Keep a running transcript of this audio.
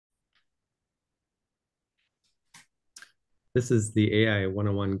This is the AI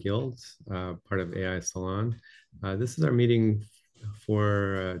 101 Guild, part of AI Salon. This is our meeting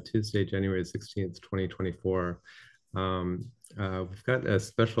for Tuesday, January 16th, 2024. We've got a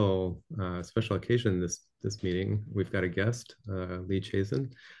special occasion this meeting. We've got a guest, Lee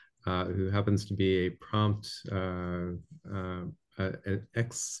Chazen, who happens to be a an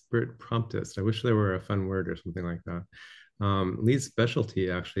expert promptist. I wish there were a fun word or something like that. Lee's specialty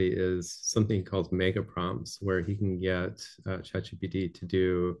actually is something called mega prompts, where he can get ChatGPT to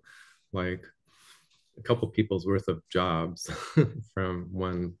do like a couple people's worth of jobs from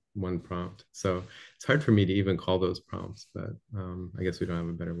one prompt. So it's hard for me to even call those prompts, but I guess we don't have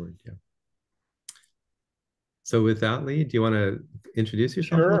a better word yet. So with that, Lee, do you want to introduce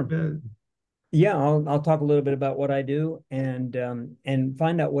yourself a little Sure. bit? Yeah, I'll talk a little bit about what I do and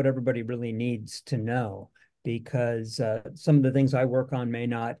find out what everybody really needs to know because some of the things I work on may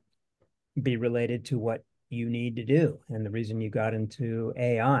not be related to what you need to do and the reason you got into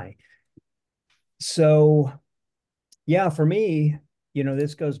AI. So, yeah, for me,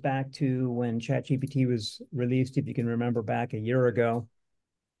 this goes back to when ChatGPT was released, if you can remember back a year ago.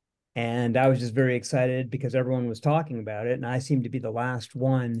 And I was just very excited because everyone was talking about it, and I seemed to be the last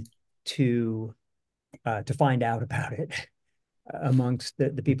one to to find out about it amongst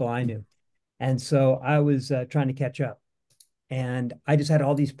the people I knew. And so I was trying to catch up. And I just had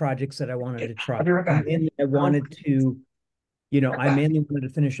all these projects that I wanted to try. I'll be right back. Mainly I wanted to, I mainly wanted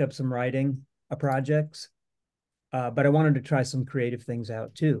to finish up some writing projects, but I wanted to try some creative things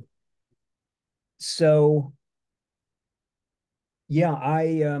out too. So yeah,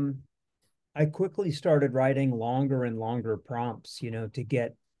 I quickly started writing longer and longer prompts, to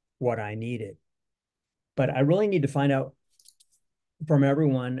get what I needed. But I really need to find out from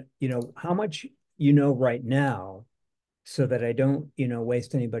everyone, how much you know right now so that I don't,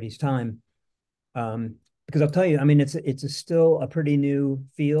 waste anybody's time. Because I'll tell you, I mean, it's still a pretty new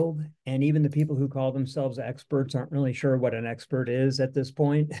field, and even the people who call themselves experts aren't really sure what an expert is at this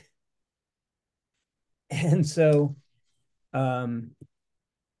point. And so, um,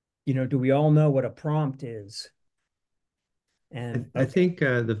 do we all know what a prompt is? And I okay, think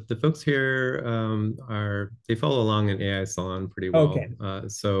the folks here they follow along in AI Salon pretty well. okay,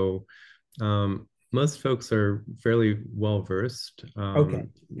 Most folks are fairly well versed, okay,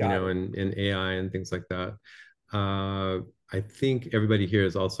 got it. in AI and things like that. I think everybody here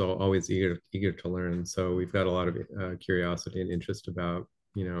is also always eager to learn. So we've got a lot of curiosity and interest about,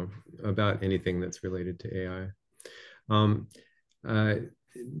 about anything that's related to AI. Um, uh,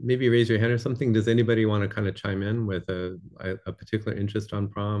 Maybe raise your hand or something. Does anybody want to kind of chime in with a particular interest on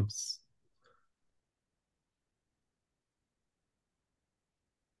prompts?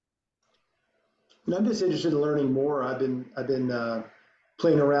 And I'm just interested in learning more. I've been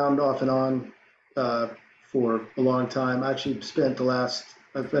playing around off and on uh, for a long time. I actually spent I've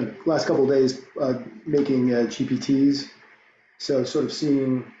spent the last couple of days making GPTs. So sort of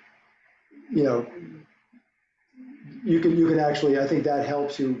seeing, you know, you can actually, I think that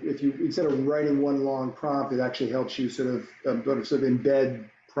helps you if you, instead of writing one long prompt, it actually helps you sort of embed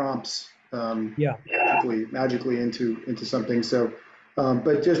prompts Yeah. magically into something. So,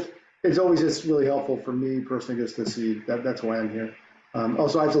 but just it's always just really helpful for me personally just to see that. That's why I'm here.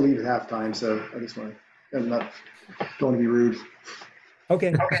 Also, I have to leave at halftime, so I just want to. I'm not don't want to be rude.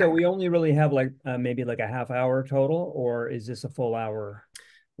 Okay, so we only really have like maybe like a half hour total, or is this a full hour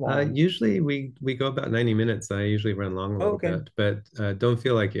long? Usually we go about 90 minutes. I usually run long a Oh, little okay. bit, but don't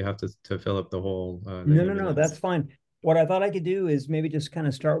feel like you have to fill up the whole No, 90 no, no, that's minutes. fine. What I thought I could do is maybe just kind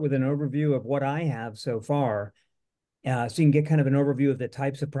of start with an overview of what I have so far, so you can get kind of an overview of the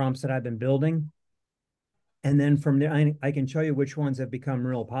types of prompts that I've been building. And then from there, I can show you which ones have become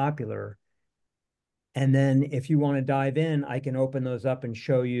real popular. And then if you want to dive in, I can open those up and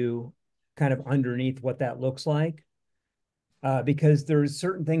show you kind of underneath what that looks like. Because there's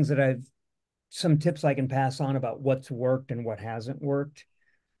certain things that some tips I can pass on about what's worked and what hasn't worked.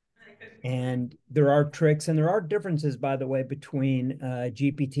 And there are tricks and there are differences, by the way, between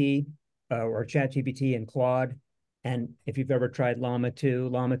GPT or ChatGPT and Claude. And if you've ever tried Llama 2,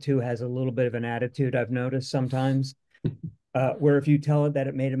 Llama 2 has a little bit of an attitude I've noticed sometimes, where if you tell it that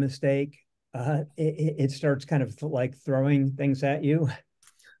it made a mistake, it starts kind of like throwing things at you,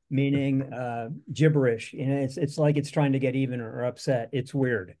 meaning gibberish. It's like it's trying to get even or upset. It's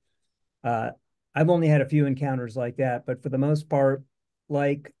weird. Uh, I've only had a few encounters like that, but for the most part,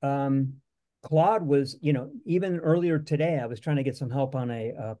 like Claude was, even earlier today, I was trying to get some help on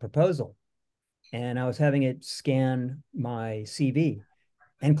a proposal, and I was having it scan my CV,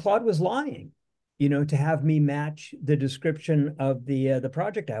 and Claude was lying, to have me match the description of the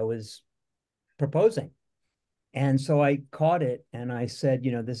project I was proposing. And so I caught it and I said,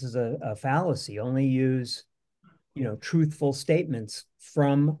 this is a fallacy. Only use, truthful statements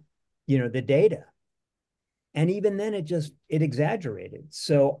from, the data. And even then it exaggerated.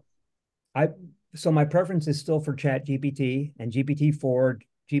 I so my preference is still for ChatGPT and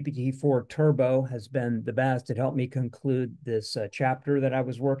GPT-4 Turbo has been the best. It helped me conclude this chapter that I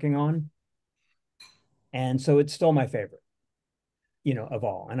was working on. And so it's still my favorite, of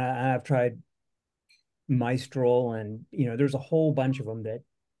all. And I've tried Mistral and, there's a whole bunch of them that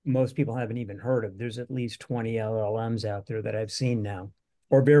most people haven't even heard of. There's at least 20 LLMs out there that I've seen now,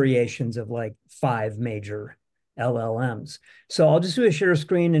 or variations of like 5 major LLMs. So I'll just do a share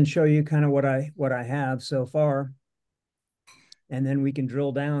screen and show you kind of what I have so far. And then we can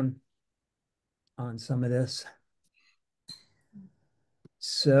drill down on some of this.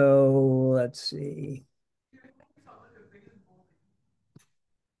 So let's see.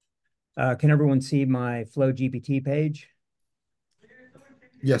 Can everyone see my FlowGPT page?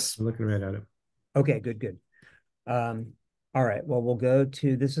 Yes. I'm looking right at it. Okay, good, good. All right, well, we'll go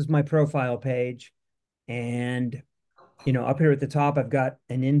to, this is my profile page. And, up here at the top, I've got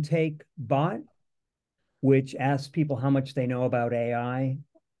an intake bot, which asks people how much they know about AI.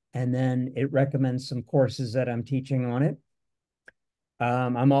 And then it recommends some courses that I'm teaching on it.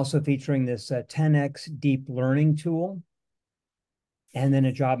 I'm also featuring this 10x deep learning tool and then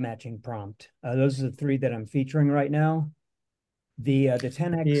a job matching prompt. Those are the 3 that I'm featuring right now. The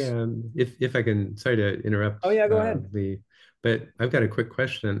 10x. Yeah, if I can, sorry to interrupt, Oh yeah, go ahead. Lee, but I've got a quick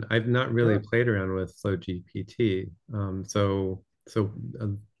question. I've not really Sure. played around with FlowGPT. So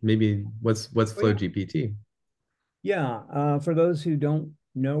maybe what's Oh yeah. FlowGPT? Yeah, for those who don't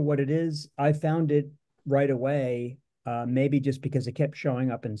know what it is, I found it right away, maybe just because it kept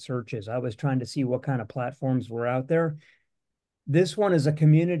showing up in searches. I was trying to see what kind of platforms were out there. This one is a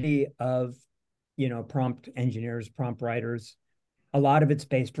community of, prompt engineers, prompt writers. A lot of it's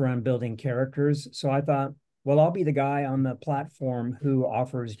based around building characters. So I thought, well, I'll be the guy on the platform who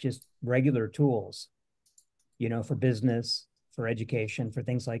offers just regular tools, for business, for education, for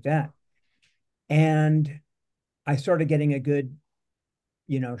things like that. And I started getting a good,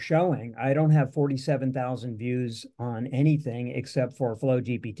 showing. I don't have 47,000 views on anything except for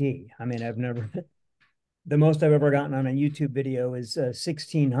FlowGPT. I mean, the most I've ever gotten on a YouTube video is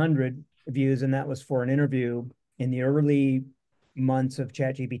 1,600 views, and that was for an interview in the early months of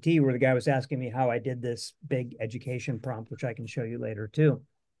ChatGPT, where the guy was asking me how I did this big education prompt, which I can show you later too.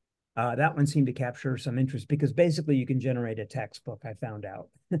 That one seemed to capture some interest because basically you can generate a textbook. I found out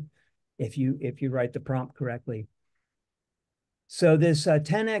if you write the prompt correctly. So this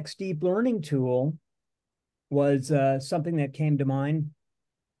 10x deep learning tool was something that came to mind.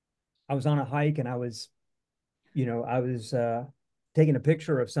 I was on a hike and I was taking a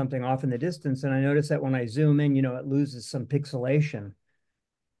picture of something off in the distance, and I noticed that when I zoom in, it loses some pixelation,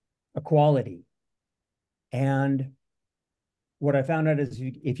 a quality. And what I found out is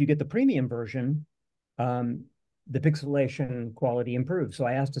if you get the premium version, the pixelation quality improves. So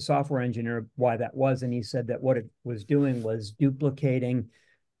I asked a software engineer why that was, and he said that what it was doing was duplicating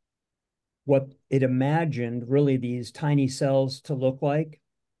what it imagined really these tiny cells to look like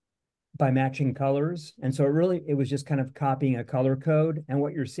by matching colors. And so it was just kind of copying a color code. And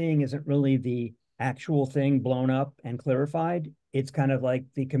what you're seeing isn't really the actual thing blown up and clarified. It's kind of like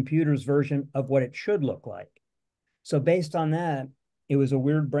the computer's version of what it should look like. So based on that, it was a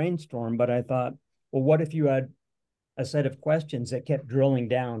weird brainstorm, but I thought, well, what if you had a set of questions that kept drilling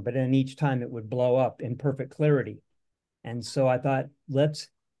down, but then each time it would blow up in perfect clarity? And so I thought, let's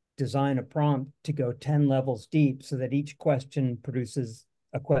design a prompt to go 10 levels deep so that each question produces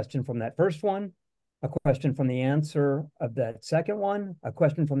a question from that first one, a question from the answer of that second one, a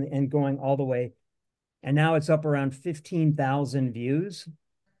question from the end going all the way. And now it's up around 15,000 views.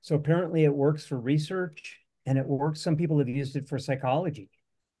 So apparently it works for research and it works. Some people have used it for psychology.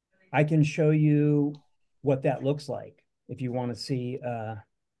 I can show you what that looks like if you want to see Yeah,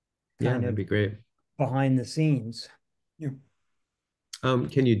 kind that'd of be great. behind the scenes. Yeah.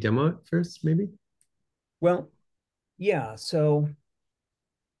 Can you demo it first, maybe? Well, yeah. So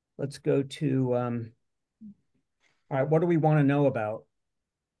let's go to, all right, what do we want to know about?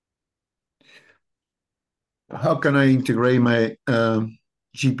 How can I integrate my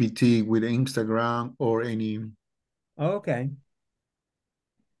GPT with Instagram or any Oh, okay.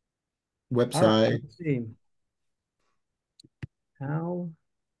 All right. website? Let's see. How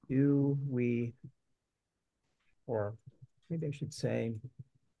do we, or maybe I should say,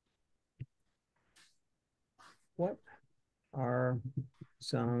 what are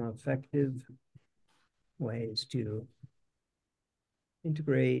some effective ways to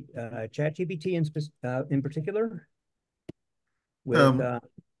Integrate ChatGPT in particular with Um,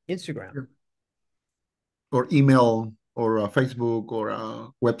 Instagram. or email or Facebook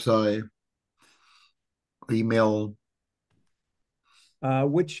or website, email.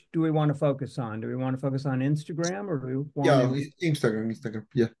 Which do we want to focus on? Do we want to focus on Instagram or do we want Yeah, to? Instagram.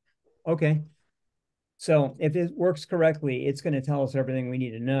 Yeah. Okay. So if it works correctly, it's going to tell us everything we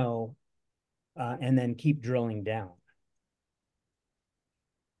need to know and then keep drilling down.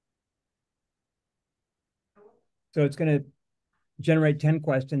 So it's going to generate 10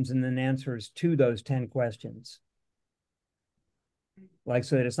 questions and then answers to those 10 questions. Like,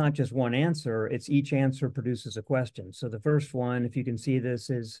 so that it's not just one answer, it's each answer produces a question. So the first one, if you can see this,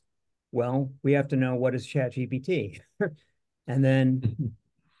 is, well, we have to know what is ChatGPT. And then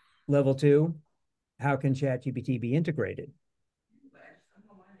level 2, how can ChatGPT be integrated?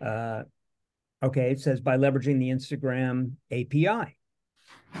 Okay, it says by leveraging the Instagram API.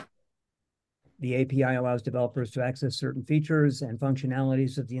 The API allows developers to access certain features and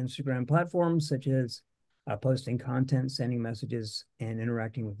functionalities of the Instagram platform, such as posting content, sending messages, and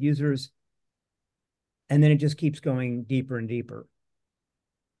interacting with users. And then it just keeps going deeper and deeper.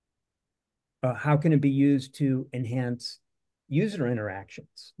 How can it be used to enhance user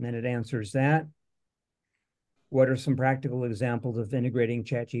interactions? And then it answers that. What are some practical examples of integrating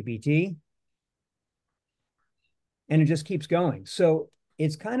ChatGPT? And it just keeps going. So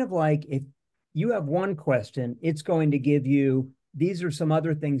it's kind of like if you have one question, it's going to give you, these are some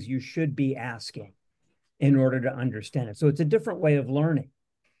other things you should be asking in order to understand it. So it's a different way of learning.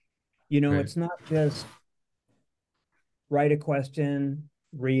 You know, Right. it's not just write a question,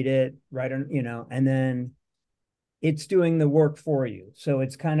 read it, and then it's doing the work for you. So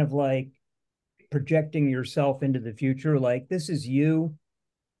it's kind of like projecting yourself into the future. Like, this is you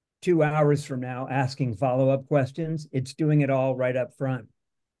 2 hours from now asking follow-up questions. It's doing it all right up front.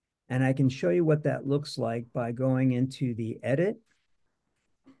 And I can show you what that looks like by going into the edit.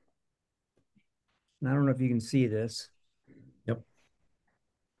 And I don't know if you can see this. Yep.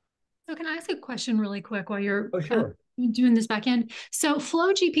 So can I ask a question really quick while you're sure. doing this back end? So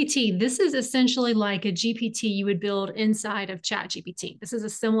Flow GPT, this is essentially like a GPT you would build inside of ChatGPT. This is a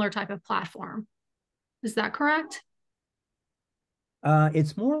similar type of platform. Is that correct?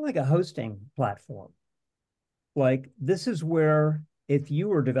 It's more like a hosting platform. Like, this is where if you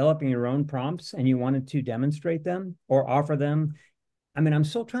were developing your own prompts and you wanted to demonstrate them or offer them, I mean, I'm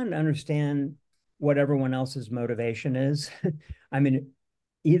still trying to understand what everyone else's motivation is. I mean,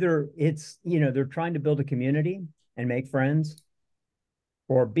 either it's, they're trying to build a community and make friends,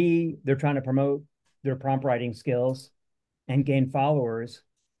 or B, they're trying to promote their prompt writing skills and gain followers.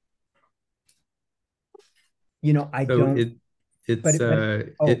 I So don't, it's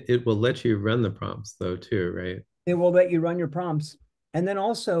oh, it will let you run the prompts though too, right? it will let you run your prompts. And then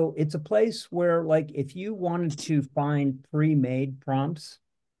also it's a place where, like, if you wanted to find pre-made prompts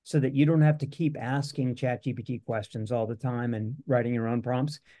so that you don't have to keep asking ChatGPT questions all the time and writing your own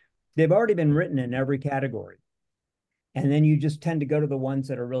prompts, they've already been written in every category. And then you just tend to go to the ones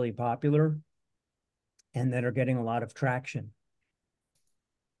that are really popular and that are getting a lot of traction.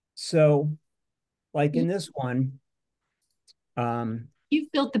 So, like in this one,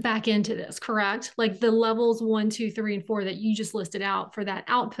 You've built the back end to this, correct? Like the levels 1, 2, 3, and 4 that you just listed out for that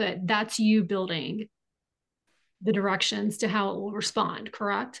output, that's you building the directions to how it will respond,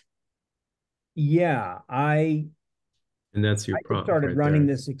 correct? yeah, And that's your I just prompt started right running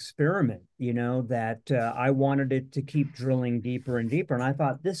there. this experiment, that I wanted it to keep drilling deeper and deeper. And I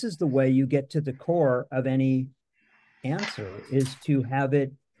thought, this is the way you get to the core of any answer, is to have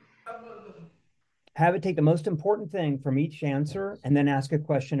it take the most important thing from each answer and then ask a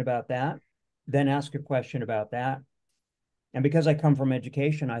question about that, then ask a question about that. And because I come from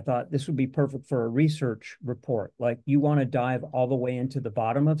education, I thought this would be perfect for a research report. Like, you want to dive all the way into the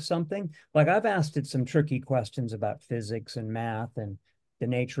bottom of something. Like, I've asked it some tricky questions about physics and math and the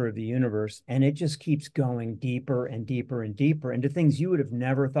nature of the universe, and it just keeps going deeper and deeper and deeper into things you would have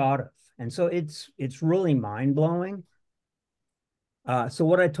never thought of. And so it's really mind-blowing. So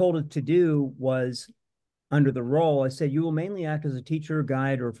what I told it to do was, under the role, I said, you will mainly act as a teacher,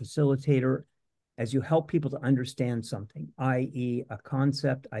 guide, or facilitator as you help people to understand something, i.e., a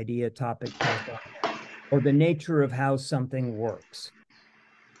concept, idea, topic, process, or the nature of how something works.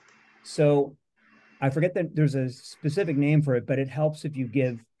 So I forget that there's a specific name for it, but it helps if you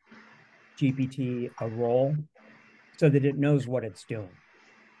give GPT a role so that it knows what it's doing.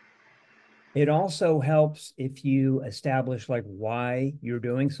 It also helps if you establish, like, why you're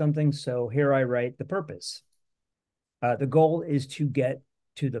doing something. So here I write the purpose. The goal is to get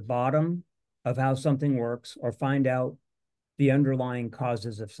to the bottom of how something works or find out the underlying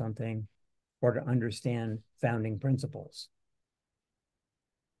causes of something or to understand founding principles.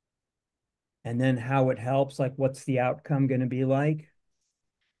 And then how it helps, like what's the outcome going to be like?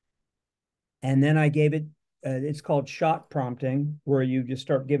 And then I gave it, it's called shot prompting, where you just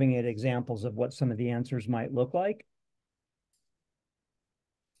start giving it examples of what some of the answers might look like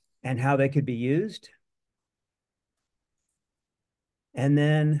and how they could be used. And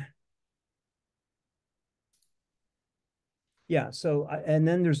then, yeah, so, and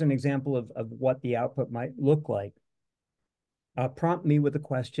then there's an example of what the output might look like. Prompt me with a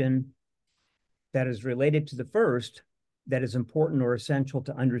question that is related to the first, that is important or essential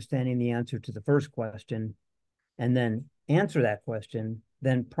to understanding the answer to the first question, and then answer that question.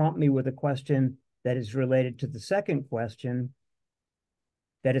 Then prompt me with a question that is related to the second question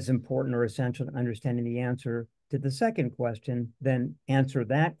that is important or essential to understanding the answer to the second question, then answer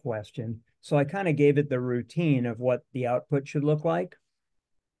that question. So I kind of gave it the routine of what the output should look like.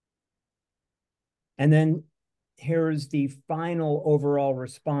 And then here's the final overall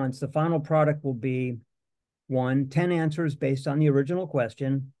response. The final product will be 1, 10 answers based on the original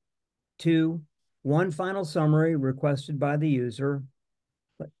question. 2, 1 final summary requested by the user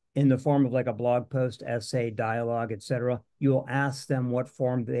in the form of like a blog post, essay, dialogue, etc. You'll ask them what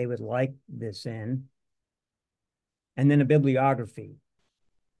form they would like this in. And then a bibliography.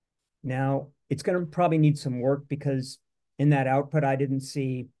 Now, it's going to probably need some work because in that output, I didn't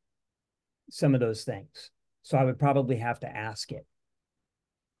see some of those things. So I would probably have to ask it.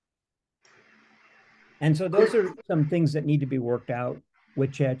 And so those are some things that need to be worked out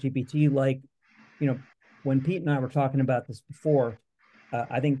with ChatGPT. Like, you know, when Pete and I were talking about this before,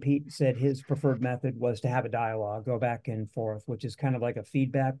 I think Pete said his preferred method was to have a dialogue, go back and forth, which is kind of like a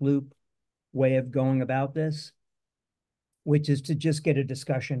feedback loop way of going about this, which is to just get a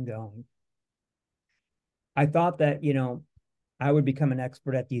discussion going. I thought that, you know, I would become an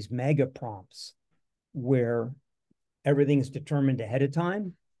expert at these mega prompts where everything's determined ahead of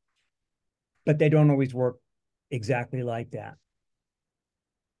time, but they don't always work exactly like that.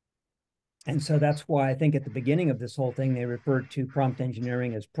 And so that's why I think at the beginning of this whole thing, they referred to prompt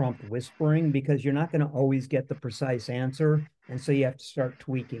engineering as prompt whispering, because you're not going to always get the precise answer. And so you have to start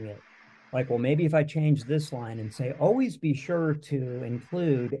tweaking it. Like, well, maybe if I change this line and say, always be sure to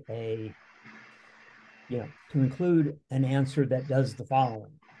include a, you know, to include an answer that does the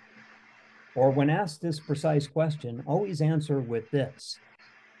following. Or when asked this precise question, always answer with this.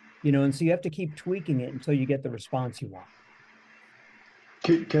 You know, and so you have to keep tweaking it until you get the response you want.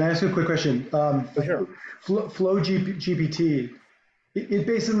 Can I ask you a quick question? Sure. FlowGPT, it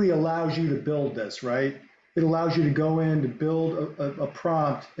basically allows you to build this, right? It allows you to go in to build a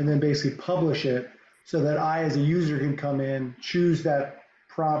prompt and then basically publish it so that I, as a user, can come in, choose that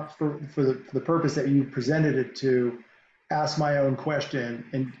prompt for the purpose that you presented it to, ask my own question,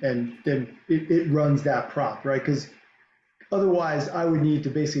 and then it runs that prompt, right? Because otherwise, I would need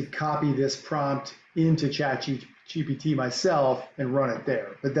to basically copy this prompt into ChatGPT myself and run it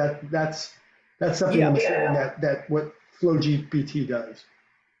there. But that's something I'm assuming that what FlowGPT does.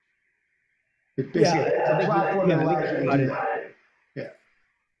 It's basically a platform that allows you to do that. Yeah.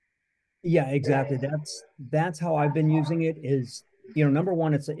 Yeah, exactly. That's how I've been using it is, you know, number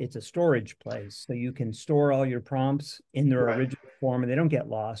one, it's a storage place. So you can store all your prompts in their Right. original form and they don't get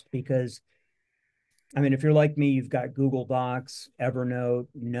lost because, I mean, if you're like me, you've got Google Docs, Evernote,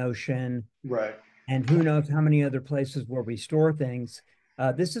 Notion, Right. and who knows how many other places where we store things.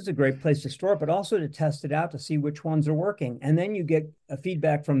 This is a great place to store it, but also to test it out to see which ones are working. And then you get a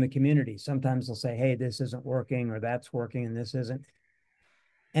feedback from the community. Sometimes they'll say, hey, this isn't working, or that's working and this isn't.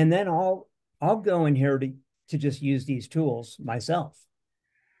 And then I'll go in here to just use these tools myself.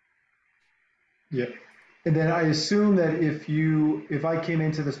 Yeah. And then I assume that if I came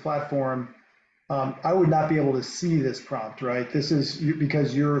into this platform, I would not be able to see this prompt, right? This is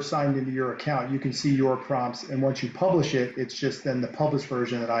because you're signed into your account, you can see your prompts, and once you publish it, it's just then the published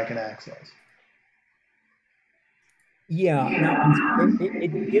version that I can access. Yeah, now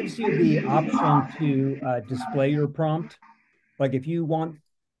it gives you the option to display your prompt. Like if you want the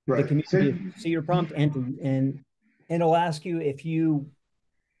Right. So community to see your prompt and it'll ask you if you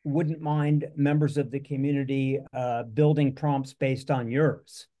wouldn't mind members of the community building prompts based on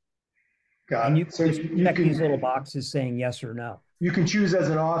yours. got And it. you can So just check these little boxes saying yes or no. you can choose as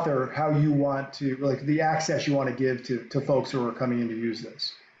an author how you want to, like the access you want to give to folks who are coming in to use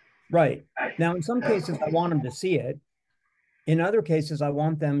this. Right. Now, in some cases, I want them to see it. In other cases, I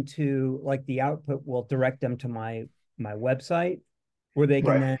want them to, like the output will direct them to my website where they can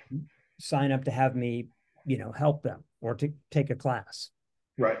Right. then sign up to have me, you know, help them or to take a class.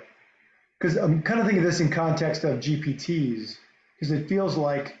 Right. because I'm kind of thinking of this in context of GPTs, because it feels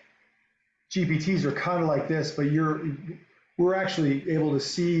like GPTs are kind of like this, but we're actually able to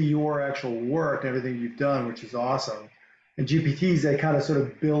see your actual work, everything you've done, which is awesome. And GPTs, they kind of sort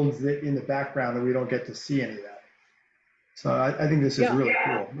of builds it in the background, and we don't get to see any of that. So I think this is Yeah, really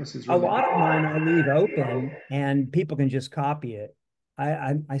cool. This is a really lot of cool. mine I leave open and people can just copy it.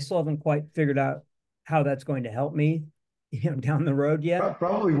 I still haven't quite figured out how that's going to help me, down the road yet.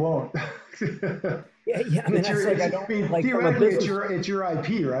 Probably won't. Yeah, yeah. I mean, that's like, I I don't mean, like from a theoretically, business. it's your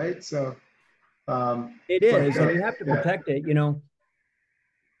IP, right? So, It but is, and you have to yeah, protect it.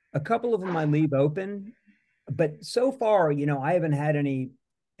 A couple of them I leave open, but so far, I haven't had any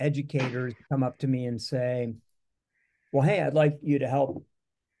educators come up to me and say, "Well, hey, I'd like you to help,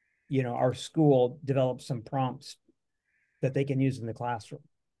 our school develop some prompts that they can use in the classroom."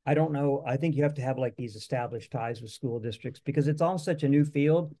 I don't know. I think you have to have like these established ties with school districts because it's all such a new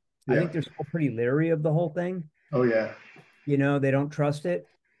field. I yeah. think they're still pretty leery of the whole thing. Oh yeah. They don't trust it.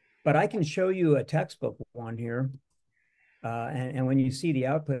 But I can show you a textbook one here. And when you see the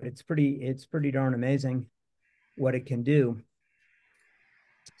output, it's pretty darn amazing what it can do.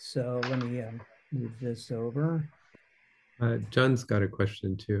 So let me move this over. John's got a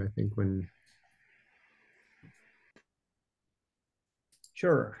question too, I think when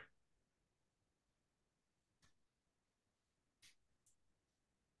Sure.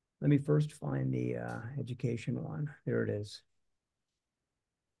 Let me first find the education one. There it is.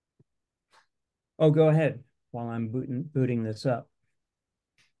 Oh, go ahead while I'm booting this up.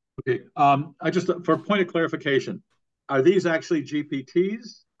 Okay. I just, for a point of clarification, are these actually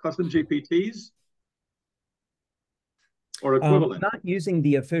GPTs, custom GPTs, or equivalent? Not using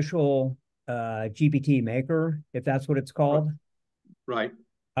the official GPT maker, if that's what it's Right. called. Right.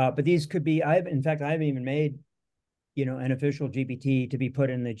 But these could be, in fact, I haven't even made, an official GPT to be put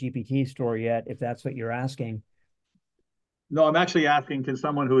in the GPT store yet, if that's what you're asking. No, I'm actually asking, can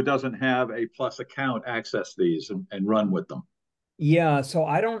someone who doesn't have a Plus account access these and run with them? Yeah, so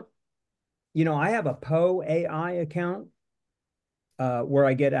I don't, I have a Poe AI account where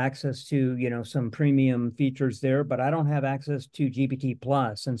I get access to, some premium features there, but I don't have access to GPT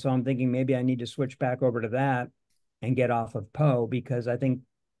Plus. And so I'm thinking maybe I need to switch back over to that and get off of Poe because I think,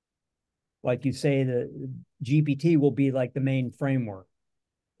 like you say, the GPT will be like the main framework,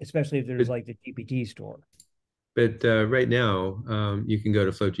 especially if there's but, like the GPT store. but right now you can go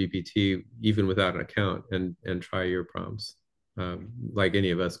to FlowGPT even without an account and try your prompts, like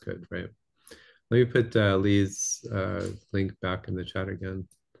any of us could, right? Let me put Lee's link back in the chat again.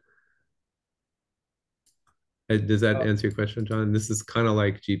 Does that answer your question, John? This is kind of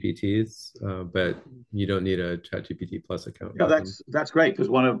like GPTs, but you don't need a ChatGPT Plus account Yeah, with them. that's great because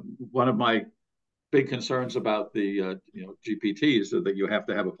one of my big concerns about the GPTs is that you have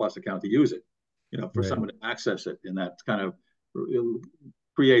to have a Plus account to use it. For Right. someone to access it, and that kind of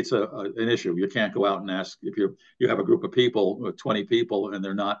creates an issue. You can't go out and ask if you have a group of people, 20 people, and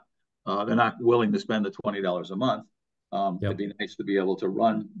they're not willing to spend the $20 a month. It'd Yep. be nice to be able to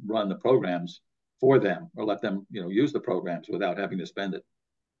run the programs for them or let them use the programs without having to spend it.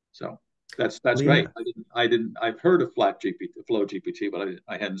 So that's Lee, great. I've heard of Flow GPT, but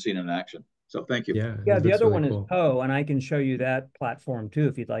I hadn't seen it in action. So thank you. yeah, Yeah, it the looks other really one is cool. Poe, and I can show you that platform too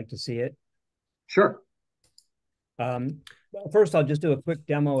if you'd like to see it. Sure. Well, first, I'll just do a quick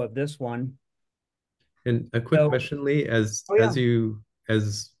demo of this one. And a quick So, question, Lee, oh yeah,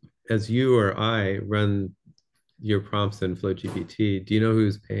 as you or I run your prompts in FlowGPT, do you know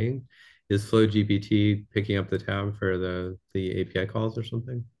who's paying? Is FlowGPT picking up the tab for the API calls or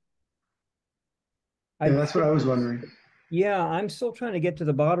something? Yeah, I that's what I was wondering. yeah, I'm still trying to get to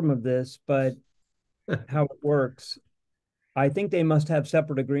the bottom of this, but how it works. I think they must have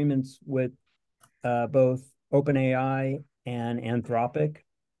separate agreements with both OpenAI and Anthropic.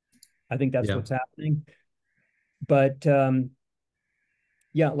 I think that's Yeah, what's happening. But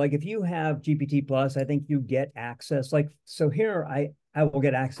yeah, like if you have GPT Plus, I think you get access. Like so here, I will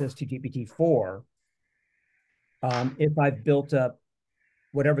get access to GPT-4 if I've built up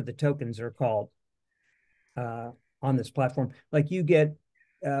whatever the tokens are called uh, on this platform. Like you get,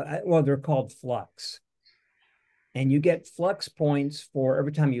 well, they're called Flux. And you get Flux points for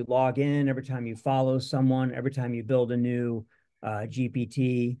every time you log in, every time you follow someone, every time you build a new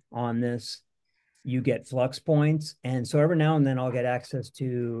GPT on this, you get Flux points. And so every now and then I'll get access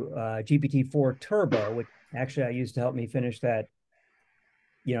to GPT-4 Turbo, which actually I used to help me finish that,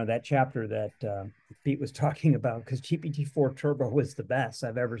 that chapter that Pete was talking about, because GPT-4 Turbo was the best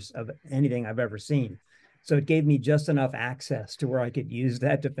of anything I've ever seen. So it gave me just enough access to where I could use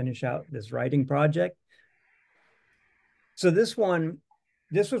that to finish out this writing project. So this one,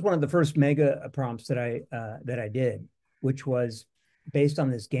 this was one of the first mega prompts that I did, which was based on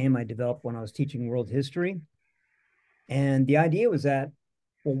this game I developed when I was teaching world history. And the idea was that,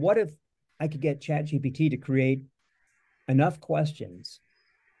 well, what if I could get ChatGPT to create enough questions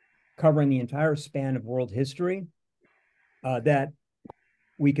covering the entire span of world history that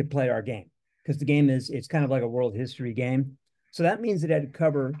we could play our game? Because the game it's kind of like a world history game. So that means that it'd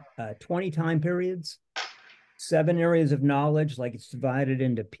cover 20 time periods, 7 areas of knowledge, like it's divided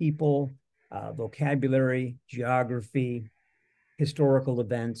into people, vocabulary, geography, historical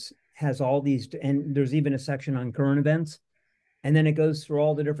events, has all these, and there's even a section on current events. And then it goes through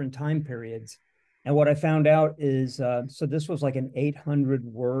all the different time periods. And what I found out is, so this was like an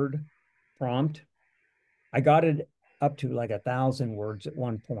 800-word prompt. I got it up to like 1,000 words at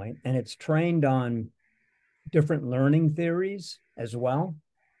one point, and it's trained on different learning theories as well.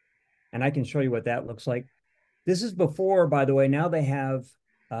 And I can show you what that looks like. This is before, by the way, now they have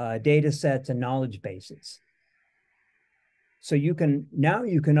data sets and knowledge bases. So you can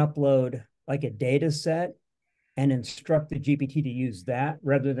upload like a data set and instruct the GPT to use that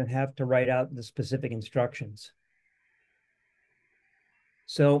rather than have to write out the specific instructions.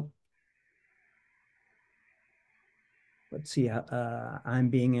 So let's see, I'm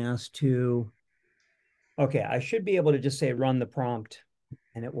being asked to, okay, I should be able to just say run the prompt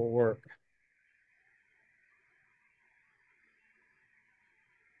and it will work.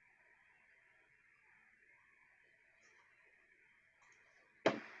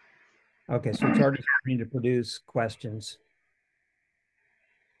 Okay, so it's already starting to produce questions.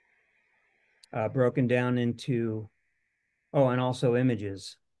 Broken down into, oh, and also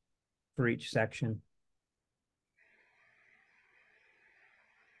images for each section.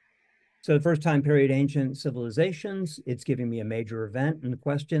 So the first time period, ancient civilizations, it's giving me a major event in the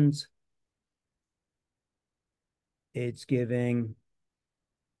questions. It's giving,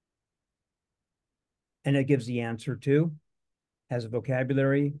 and it gives the answer too. Has a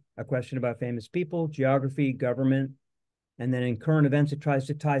vocabulary, a question about famous people, geography, government, and then in current events, it tries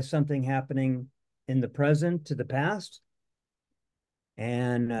to tie something happening in the present to the past.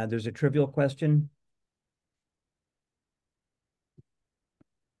 And there's a trivial question.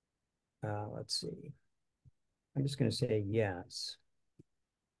 Let's see. I'm just going to say yes.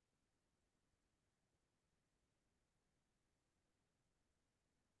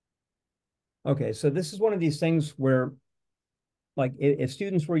 Okay, so this is one of these things where, like, if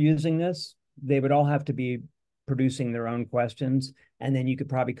students were using this, they would all have to be producing their own questions, and then you could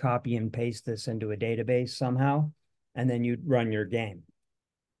probably copy and paste this into a database somehow, and then you'd run your game.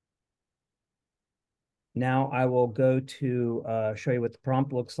 Now I will go to show you what the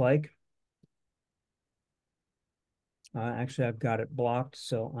prompt looks like. Actually, I've got it blocked,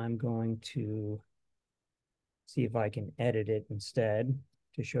 so I'm going to see if I can edit it instead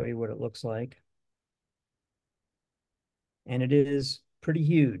to show you what it looks like. And it is pretty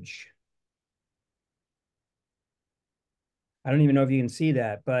huge. I don't even know if you can see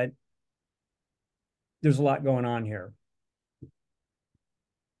that, but there's a lot going on here.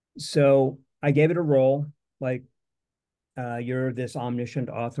 So I gave it a role, like you're this omniscient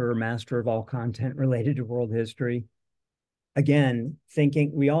author, master of all content related to world history. Again,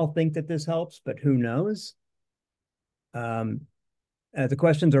 we all think that this helps, but who knows? The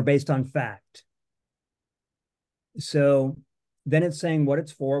questions are based on fact. So then it's saying what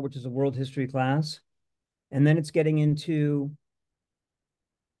it's for, which is a world history class. And then it's getting into,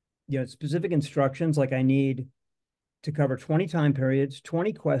 specific instructions, like I need to cover 20 time periods,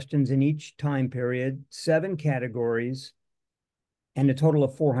 20 questions in each time period, 7 categories, and a total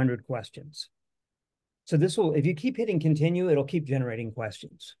of 400 questions. So this will, if you keep hitting continue, it'll keep generating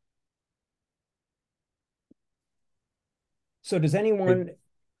questions. So does anyone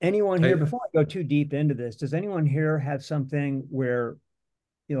here, before I go too deep into this, does anyone here have something where,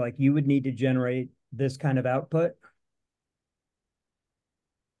 like you would need to generate this kind of output?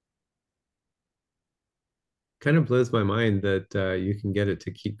 Kind of blows my mind that you can get it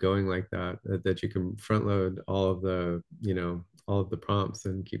to keep going like that, that you can front load all of the, all of the prompts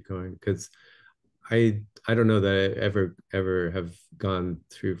and keep going. Because I don't know that I ever have gone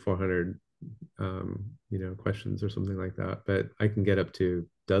through 400 questions or something like that, but I can get up to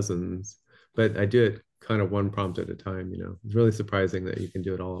dozens. But I do it kind of one prompt at a time. It's really surprising that you can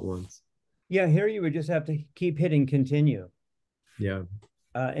do it all at once. Yeah, here you would just have to keep hitting continue. Yeah.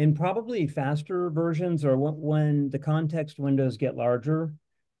 And probably faster versions, or when the context windows get larger,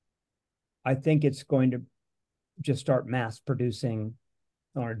 I think it's going to just start mass producing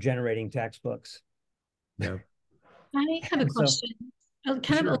or generating textbooks. Yeah. I have a question. kind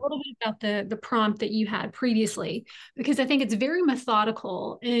of a Sure. little bit about the prompt that you had previously, because I think it's very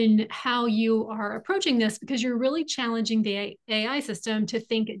methodical in how you are approaching this, because you're really challenging the AI system to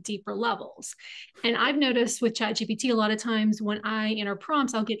think at deeper levels. And I've noticed with ChatGPT, a lot of times when I enter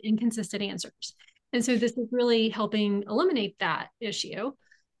prompts, I'll get inconsistent answers. And so this is really helping eliminate that issue.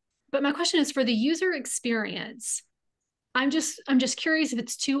 But my question is for the user experience. I'm just curious if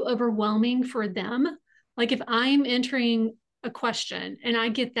it's too overwhelming for them. Like if I'm entering a question and I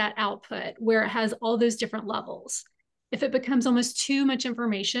get that output where it has all those different levels, if it becomes almost too much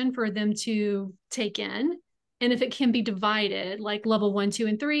information for them to take in, and if it can be divided like level 1, 2,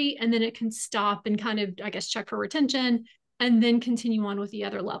 and 3, and then it can stop and kind of, I guess, check for retention and then continue on with the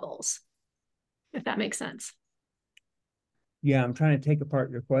other levels, if that makes sense. Yeah, I'm trying to take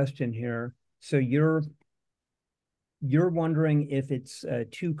apart your question here. So you're wondering if it's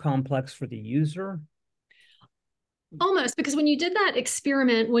too complex for the user? Almost, because when you did that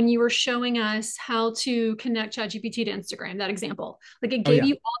experiment, when you were showing us how to connect ChatGPT to Instagram, that example, like it Oh gave yeah.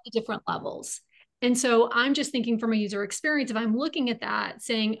 you all the different levels. And so I'm just thinking from a user experience, if I'm looking at that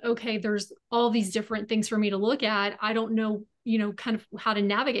saying, okay, there's all these different things for me to look at, I don't know, kind of how to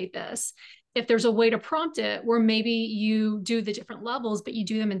navigate this. If there's a way to prompt it where maybe you do the different levels, but you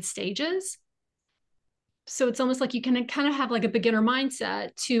do them in stages, so it's almost like you can kind of have like a beginner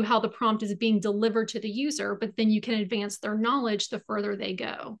mindset to how the prompt is being delivered to the user, but then you can advance their knowledge the further they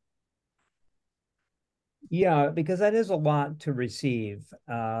go. Yeah, because that is a lot to receive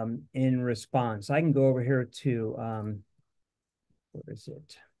in response. I can go over here to where is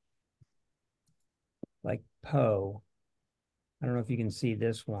it? Like Poe. I don't know if you can see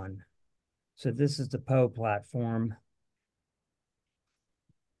this one. So this is the Poe platform.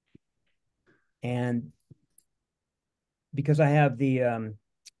 And because I have the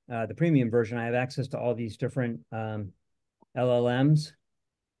premium version, I have access to all these different LLMs.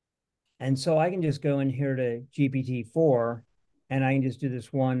 And so I can just go in here to GPT-4 and I can just do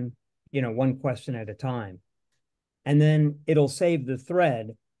this one question at a time. And then it'll save the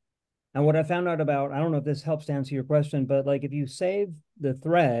thread. And what I found out about, I don't know if this helps to answer your question, but like if you save the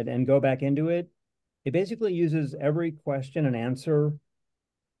thread and go back into it, it basically uses every question and answer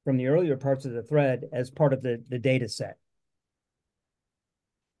from the earlier parts of the thread as part of the data set.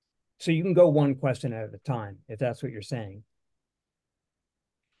 So you can go one question at a time, if that's what you're saying.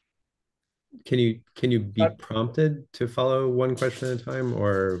 Can you be prompted to follow one question at a time,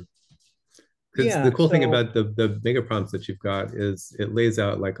 or because the Yeah, cool thing so about the mega prompts that you've got is it lays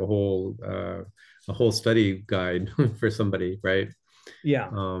out like a whole study guide for somebody, right? yeah.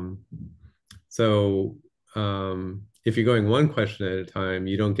 Um, so if you're going one question at a time,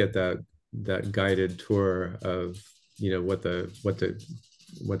 you don't get that guided tour of what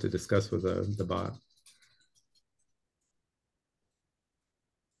to discuss with the bot.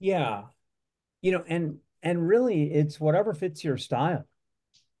 Yeah. And really it's whatever fits your style.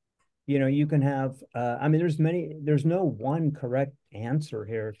 You can have I mean there's no one correct answer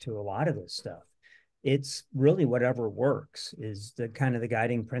here to a lot of this stuff. It's really whatever works is the kind of the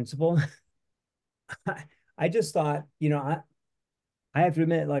guiding principle. I just thought, I have to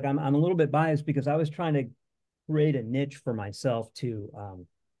admit, like I'm a little bit biased because I was trying to create a niche for myself to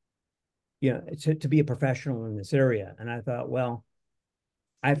be a professional in this area. And I thought, well,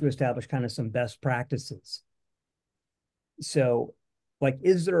 I have to establish kind of some best practices. So, like,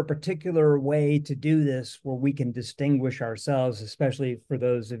 is there a particular way to do this where we can distinguish ourselves, especially for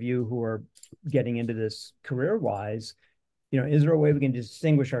those of you who are getting into this career wise? Is there a way we can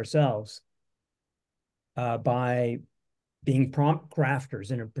distinguish ourselves by being prompt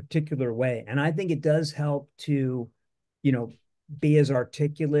crafters in a particular way? And I think it does help to, you know, be as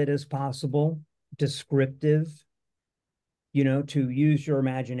articulate as possible, descriptive, to use your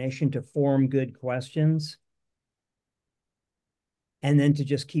imagination to form good questions, and then to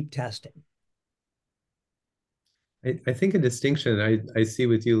just keep testing. I think a distinction I see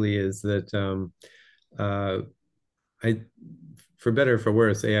with you, Lee, is that uh, I, for better or for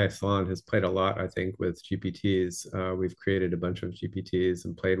worse, AI Salon has played a lot, I think, with GPTs. We've created a bunch of GPTs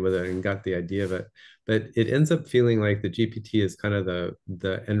and played with it and got the idea of it. But it ends up feeling like the GPT is kind of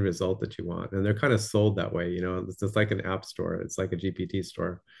the end result that you want. And they're kind of sold that way, it's just like an app store. It's like a GPT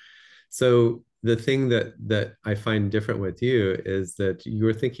store. So the thing that I find different with you is that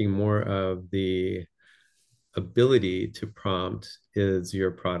you're thinking more of the ability to prompt is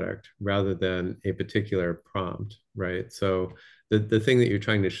your product rather than a particular prompt, right? So the thing that you're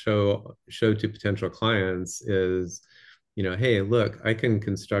trying to show to potential clients is, hey, look, I can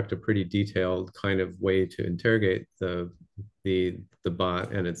construct a pretty detailed kind of way to interrogate the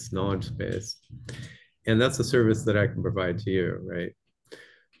bot and its knowledge base. And that's a service that I can provide to you, right?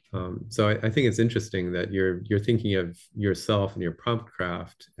 So I think it's interesting that you're thinking of yourself and your prompt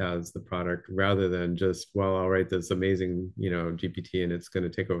craft as the product rather than just, well, I'll write this amazing, GPT and it's going to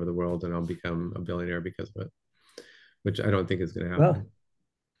take over the world and I'll become a billionaire because of it, which I don't think is going to happen. Well,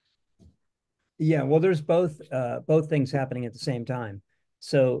 yeah, well, there's both things happening at the same time.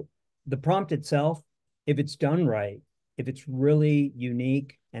 So the prompt itself, if it's done right, if it's really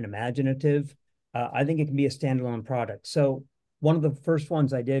unique and imaginative, I think it can be a standalone product. So one of the first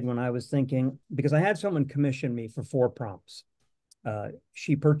ones I did when I was thinking, because I had someone commission me for 4 prompts.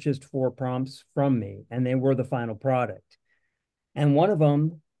 She purchased 4 prompts from me, and they were the final product. And one of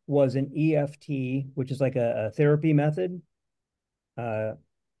them was an EFT, which is like a therapy method,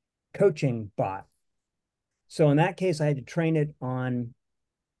 coaching bot. So in that case, I had to train it on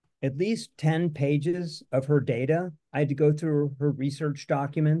at least 10 pages of her data. I had to go through her research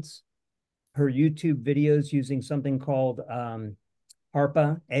documents, her YouTube videos using something called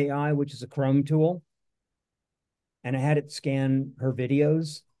Harpa AI, which is a Chrome tool. And I had it scan her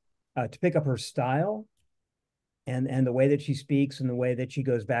videos to pick up her style and the way that she speaks and the way that she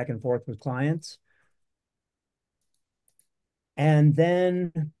goes back and forth with clients. And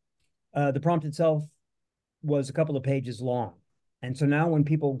then the prompt itself was a couple of pages long. And so now when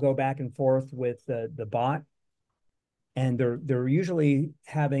people go back and forth with the bot, and they're usually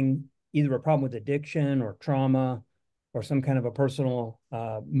having either a problem with addiction or trauma or some kind of a personal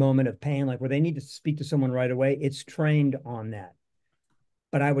moment of pain, like where they need to speak to someone right away, it's trained on that.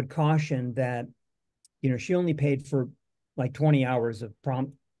 But I would caution that, she only paid for like 20 hours of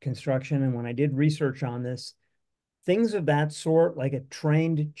prompt construction. And when I did research on this, things of that sort, like a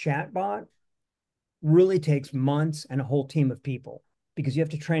trained chatbot, really takes months and a whole team of people because you have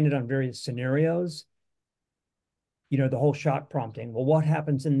to train it on various scenarios. The whole shock prompting. Well, what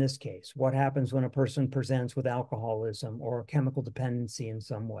happens in this case? What happens when a person presents with alcoholism or chemical dependency in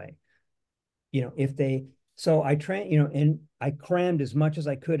some way? So I trained, and I crammed as much as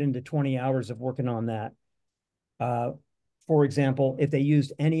I could into 20 hours of working on that. For example, if they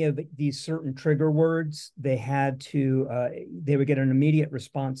used any of these certain trigger words, they would get an immediate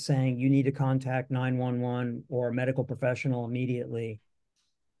response saying, you need to contact 911 or a medical professional immediately.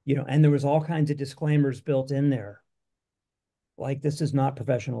 And there was all kinds of disclaimers built in there. Like, this is not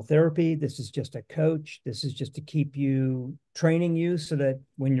professional therapy. This is just a coach. This is just to keep you training you so that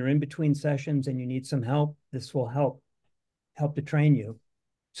when you're in between sessions and you need some help, this will help to train you.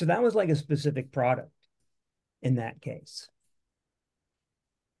 So that was like a specific product in that case.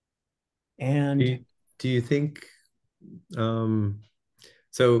 And do you think,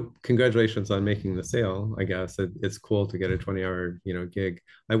 so congratulations on making the sale, I guess. It's cool to get a 20-hour, gig.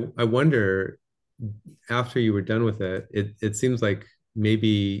 I wonder, after you were done with it, it seems like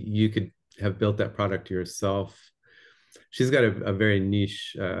maybe you could have built that product yourself. She's got a very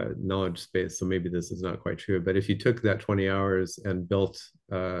niche knowledge space, so maybe this is not quite true. But if you took that 20 hours and built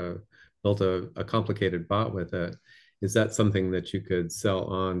a complicated bot with it, is that something that you could sell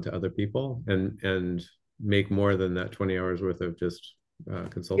on to other people and make more than that 20 hours worth of just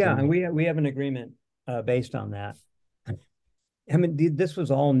consulting? Yeah, and we have an agreement based on that. I mean, this was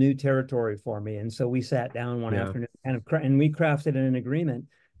all new territory for me. And so we sat down one afternoon and we crafted an agreement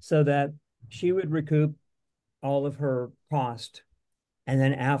so that she would recoup all of her cost. And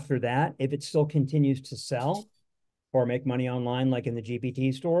then after that, if it still continues to sell or make money online, like in the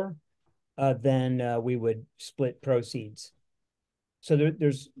GPT store, then we would split proceeds. So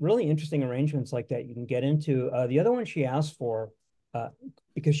there's really interesting arrangements like that you can get into. The other one she asked for,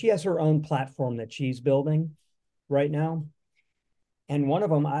 because she has her own platform that she's building right now. And one of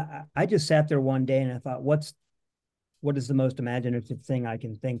them, I just sat there one day and I thought, what is the most imaginative thing I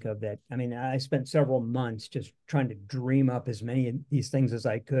can think of that, I spent several months just trying to dream up as many of these things as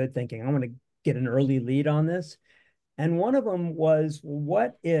I could, thinking, I want to get an early lead on this. And one of them was,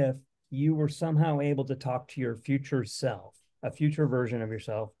 what if you were somehow able to talk to your future self, a future version of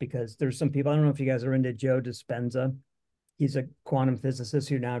yourself? Because there's some people, I don't know if you guys are into Joe Dispenza. He's a quantum physicist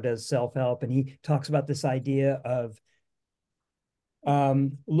who now does self-help. And he talks about this idea of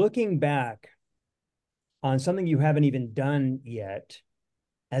looking back on something you haven't even done yet,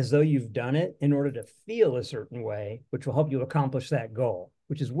 as though you've done it in order to feel a certain way, which will help you accomplish that goal,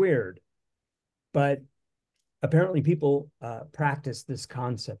 which is weird. But apparently people practice this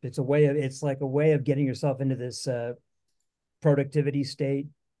concept. It's like a way of getting yourself into this productivity state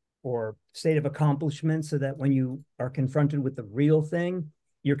or state of accomplishment so that when you are confronted with the real thing,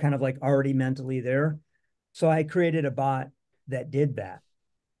 you're kind of like already mentally there. So I created a bot that did that,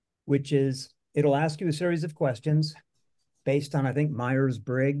 which is it'll ask you a series of questions based on, I think,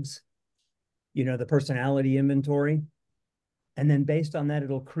 Myers-Briggs, the personality inventory. And then based on that,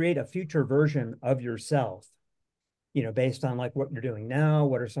 it'll create a future version of yourself, based on like what you're doing now,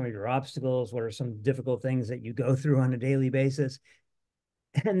 what are some of your obstacles, what are some difficult things that you go through on a daily basis.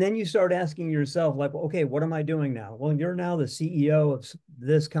 And then you start asking yourself, like, okay, what am I doing now? Well, you're now the CEO of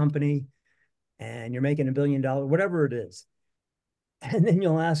this company and you're making $1 billion, whatever it is. And then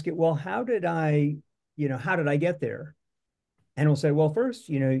you'll ask it, well, how did I get there? And it'll say, well, first,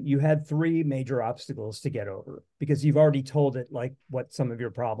 you had 3 major obstacles to get over because you've already told it like what some of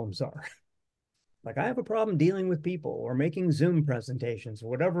your problems are. Like, I have a problem dealing with people or making Zoom presentations or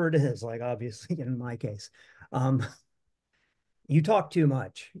whatever it is, like obviously in my case. You talk too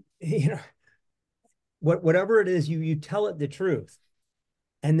much. Whatever it is, you tell it the truth.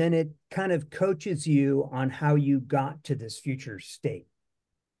 And then it kind of coaches you on how you got to this future state.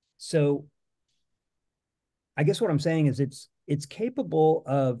 So I guess what I'm saying is it's capable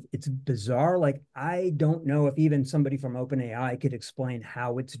of, it's bizarre. Like, I don't know if even somebody from OpenAI could explain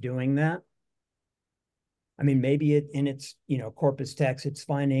how it's doing that. I mean, maybe it in its, corpus text, it's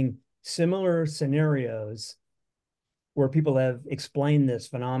finding similar scenarios where people have explained this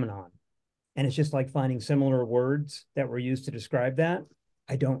phenomenon. And it's just like finding similar words that were used to describe that.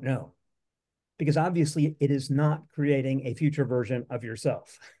 I don't know. Because obviously it is not creating a future version of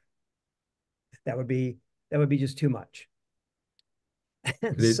yourself. That would be just too much.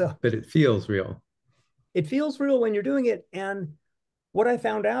 And so but it feels real. it feels real when you're doing it. And what I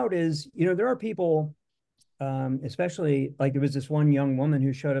found out is, there are people, especially like there was this one young woman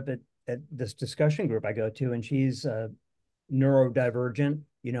who showed up at this discussion group I go to, and she's neurodivergent,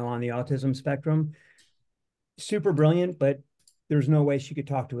 on the autism spectrum, super brilliant, but there's no way she could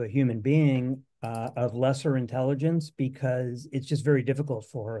talk to a human being of lesser intelligence because it's just very difficult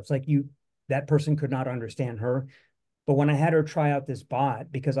for her. It's like that person could not understand her. But when I had her try out this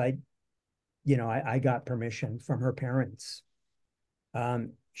bot, because I got permission from her parents,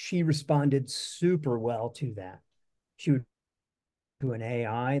 she responded super well to that. She would to an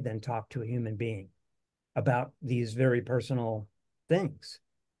AI, then talk to a human being about these very personal things.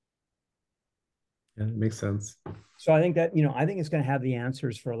 Yeah, it makes sense. So I think that, I think it's going to have the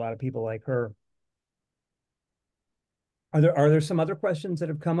answers for a lot of people like her. Are there some other questions that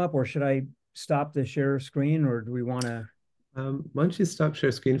have come up, or should I stop the share screen, or do we want to? Why don't you stop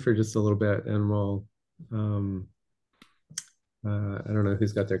share screen for just a little bit, and we'll. I don't know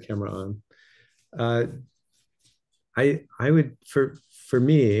who's got their camera on. I would for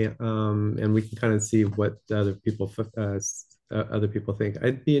me, and we can kind of see what other people think.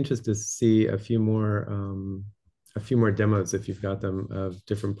 I'd be interested to see a few more demos if you've got them of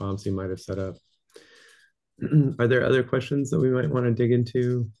different prompts you might have set up. Are there other questions that we might want to dig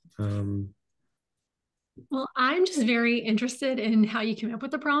into? Well, I'm just very interested in how you came up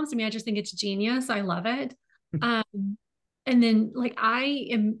with the prompts. I mean, I just think it's genius. I love it. And then, like, I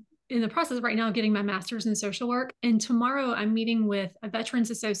am in the process right now of getting my master's in social work. And tomorrow I'm meeting with a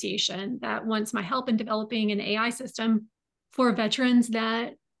veterans association that wants my help in developing an AI system for veterans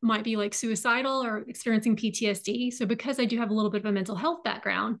that might be like suicidal or experiencing PTSD. So because I do have a little bit of a mental health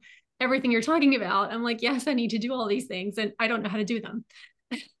background, everything you're talking about, I'm like, yes, I need to do all these things and I don't know how to do them.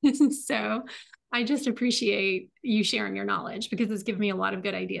 So I just appreciate you sharing your knowledge because it's given me a lot of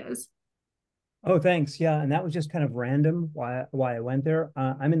good ideas. Oh, thanks. Yeah, and that was just kind of random why I went there.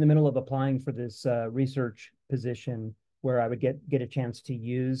 I'm in the middle of applying for this research position where I would get a chance to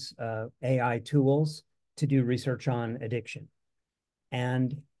use AI tools to do research on addiction.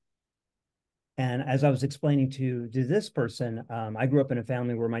 And as I was explaining to this person, I grew up in a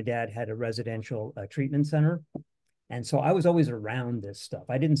family where my dad had a residential treatment center. And so I was always around this stuff.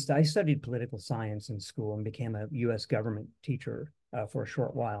 I studied political science in school and became a US government teacher for a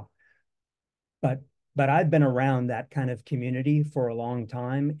short while. But I've been around that kind of community for a long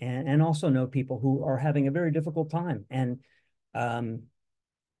time and also know people who are having a very difficult time. And,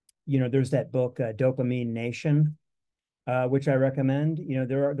 there's that book, Dopamine Nation, which I recommend.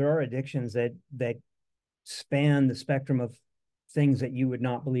 There are addictions that span the spectrum of things that you would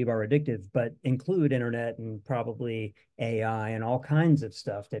not believe are addictive, but include internet and probably AI and all kinds of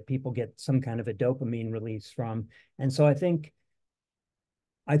stuff that people get some kind of a dopamine release from. And so I think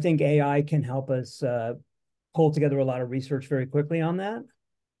AI can help us pull together a lot of research very quickly on that.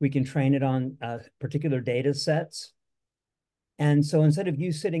 We can train it on particular data sets. And so instead of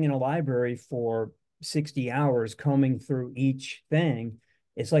you sitting in a library for 60 hours combing through each thing,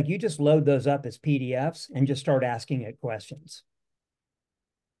 it's like you just load those up as PDFs and just start asking it questions.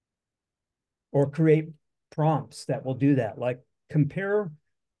 Or create prompts that will do that. Like compare,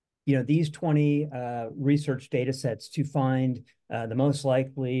 these 20 research data sets to find the most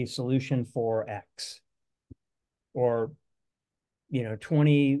likely solution for X. Or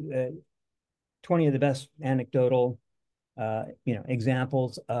 20 of the best anecdotal,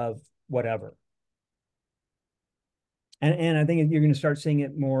 examples of whatever. And I think you're going to start seeing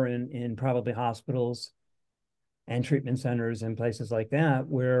it more in probably hospitals and treatment centers and places like that,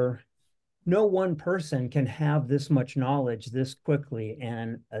 where no one person can have this much knowledge this quickly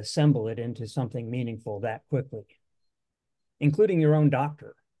and assemble it into something meaningful that quickly, including your own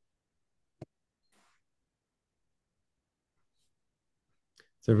doctor.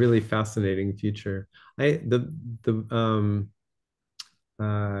 It's a really fascinating future. I uh,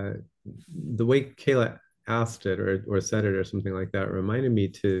 the way Kayla asked it or said it or something like that reminded me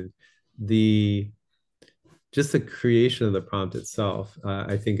to the just the creation of the prompt itself.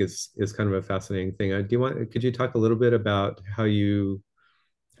 I think is kind of a fascinating thing. Could you talk a little bit about how you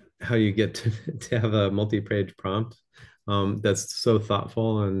get to have a multi-page prompt that's so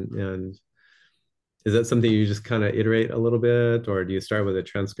thoughtful and is that something you just kind of iterate a little bit, or do you start with a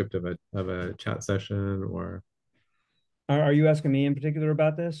transcript of a chat session, or? Are you asking me in particular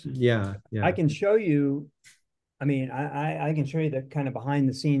about this? Yeah, I yeah. can show you. I mean, I can show you the kind of behind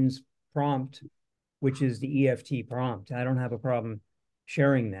the scenes prompt, which is the EFT prompt. I don't have a problem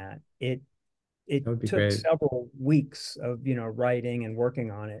sharing that. It That would be took great. several weeks of writing and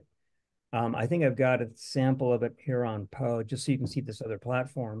working on it. I think I've got a sample of it here on Poe, just so you can see this other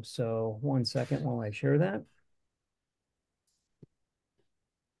platform. So 1 second while I share that.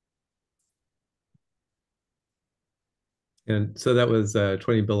 And so that was 20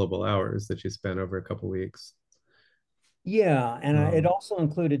 billable hours that you spent over a couple weeks. Yeah, and it Um, also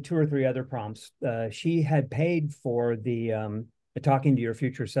included 2 or 3 other prompts. She had paid for the talking to your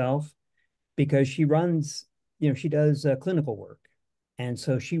future self because she runs, she does clinical work, and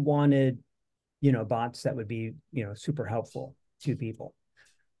so she wanted, bots that would be, super helpful to people.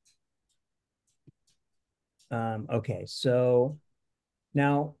 Okay, so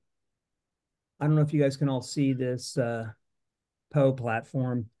now I don't know if you guys can all see this Poe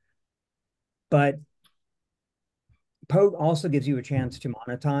platform, but Poe also gives you a chance to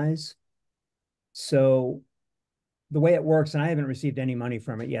monetize. So the way it works, and I haven't received any money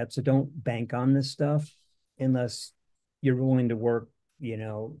from it yet, so don't bank on this stuff unless you're willing to work,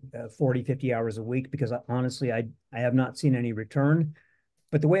 40, 50 hours a week, because honestly, I have not seen any return.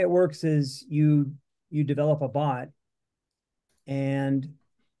 But the way it works is you develop a bot, and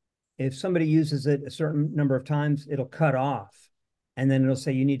if somebody uses it a certain number of times, it'll cut off, and then it'll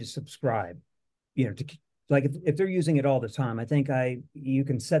say you need to subscribe, to like if they're using it all the time. I think you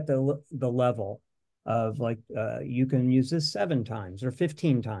can set the level of like you can use this 7 times or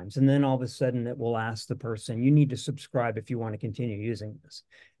 15 times, and then all of a sudden it will ask the person, you need to subscribe if you want to continue using this,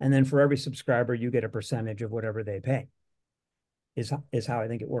 and then for every subscriber you get a percentage of whatever they pay. Is how I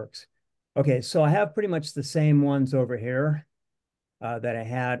think it works. Okay, so I have pretty much the same ones over here that I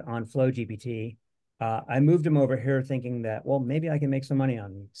had on FlowGPT. I moved them over here thinking that, well, maybe I can make some money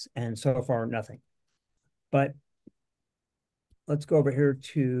on these, and so far nothing. But let's go over here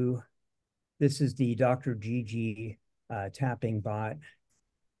to, this is the Dr. GG tapping bot.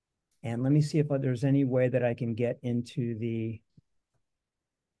 And let me see if there's any way that I can get into the,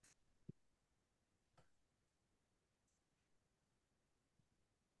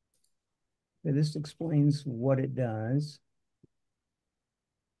 this explains what it does.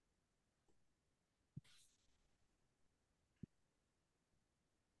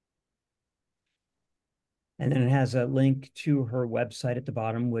 And then it has a link to her website at the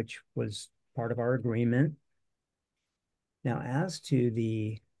bottom, which was part of our agreement. Now, as to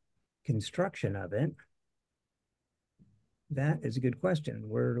the construction of it, that is a good question.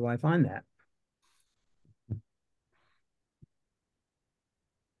 Where do I find that?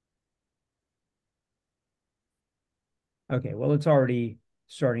 Okay, well, it's already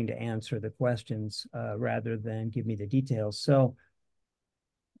starting to answer the questions rather than give me the details. So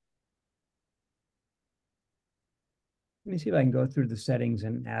let me see if I can go through the settings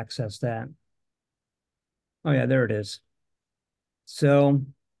and access that. Oh yeah, there it is. So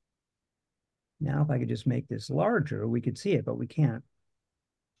now if I could just make this larger, we could see it, but we can't.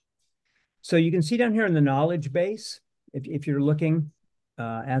 So you can see down here in the knowledge base, if you're looking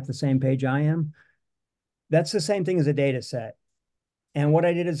at the same page I am, that's the same thing as a data set. And what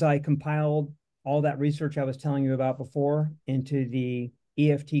I did is I compiled all that research I was telling you about before into the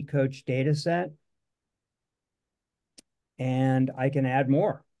EFT coach data set. And I can add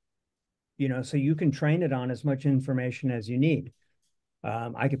more, so you can train it on as much information as you need.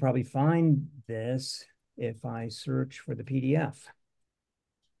 I could probably find this if I search for the PDF.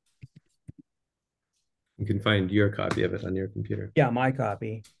 you can find your copy of it on your computer. Yeah, my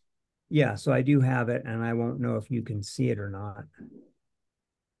copy. Yeah, so I do have it, and I won't know if you can see it or not.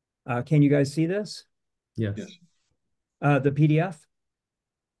 Can you guys see this? Yes. Yes. The PDF?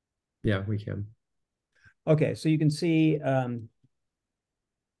 Yeah, we can. Okay, so you can see,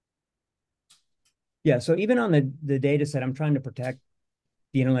 yeah, so even on the data set, I'm trying to protect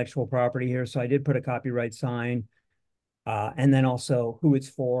the intellectual property here. So I did put a copyright sign, and then also who it's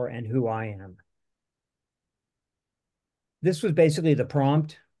for and who I am. This was basically the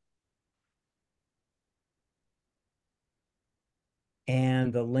prompt.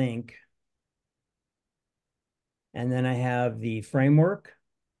 And the link. And then I have the framework,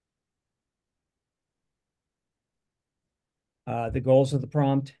 the goals of the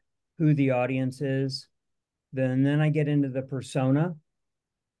prompt, who the audience is. Then I get into the persona.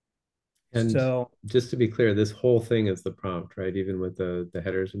 And so just to be clear, this whole thing is the prompt, right? Even with the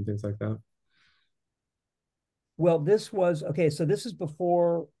headers and things like that. Well, this was okay. So this is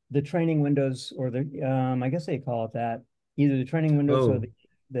before the training windows, or the I guess they call it that. Either the training windows or Oh,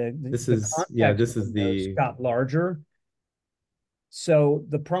 this the is, yeah, context this is windows the, got larger. So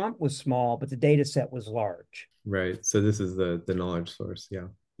the prompt was small, but the data set was large. right. So this is the knowledge source. Yeah.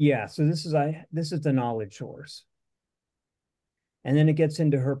 Yeah. So this is the knowledge source. And then it gets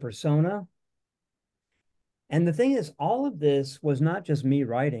into her persona. And the thing is, all of this was not just me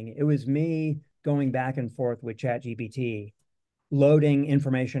writing, it was me going back and forth with ChatGPT, loading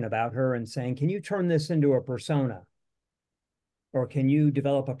information about her and saying, can you turn this into a persona? Or can you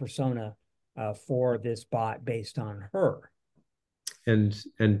develop a persona for this bot based on her? And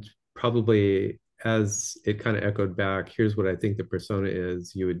probably as it kind of echoed back, here's what I think the persona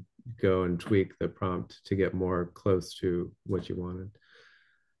is, you would go and tweak the prompt to get more close to what you wanted.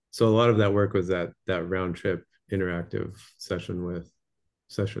 So a lot of that work was that round trip interactive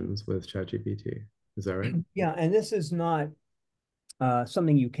sessions with ChatGPT. Is that right? Yeah, and this is not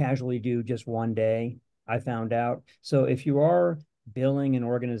something you casually do just one day, I found out. So if you are billing an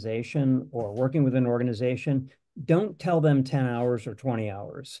organization or working with an organization, don't tell them 10 hours or 20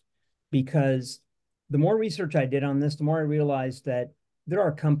 hours, because the more research I did on this, the more I realized that there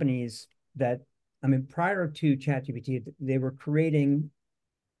are companies that, I mean, prior to ChatGPT, they were creating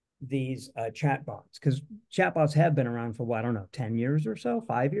these chatbots, because chatbots have been around for, well, I don't know, 10 years or so,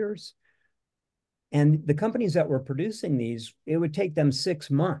 5 years. And the companies that were producing these, it would take them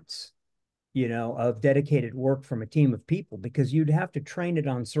 6 months, of dedicated work from a team of people, because you'd have to train it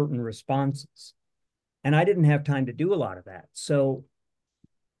on certain responses. And I didn't have time to do a lot of that. So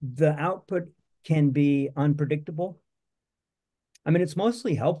the output can be unpredictable. I mean, it's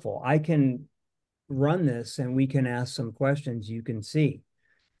mostly helpful. I can run this and we can ask some questions, you can see.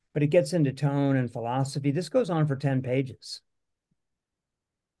 But it gets into tone and philosophy. This goes on for 10 pages.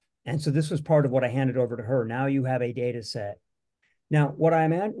 And so this was part of what I handed over to her. Now you have a data set. Now, where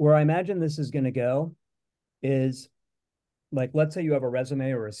I imagine this is going to go is, like, let's say you have a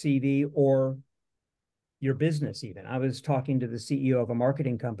resume or a CV or your business even. I was talking to the CEO of a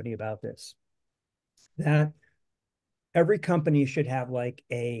marketing company about this, that every company should have like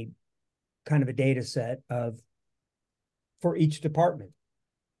a kind of a data set of for each department.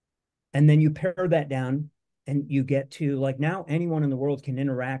 And then you pare that down and you get to, like, now anyone in the world can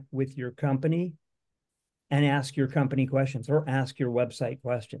interact with your company and ask your company questions or ask your website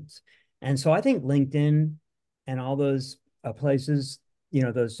questions. And so I think LinkedIn and all those places,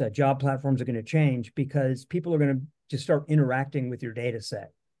 those job platforms are going to change, because people are going to just start interacting with your data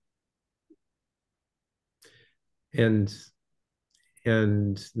set. And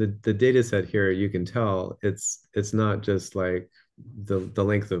the data set here, you can tell it's not just like the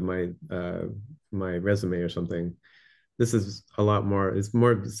length of my resume or something. This is a lot more, it's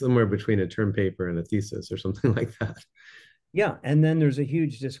more somewhere between a term paper and a thesis or something like that. Yeah, and then there's a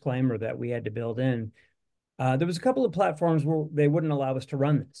huge disclaimer that we had to build in. There was a couple of platforms where they wouldn't allow us to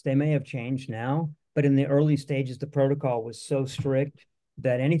run this. They may have changed now, but in the early stages, the protocol was so strict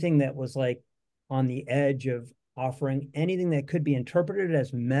that anything that was like on the edge of offering anything that could be interpreted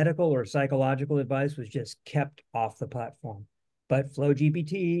as medical or psychological advice was just kept off the platform. But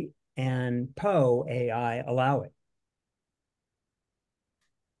FlowGPT and Poe AI allow it.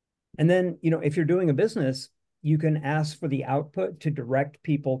 And then, if you're doing a business, you can ask for the output to direct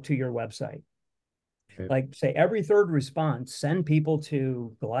people to your website. Okay. Like, say, every third response, send people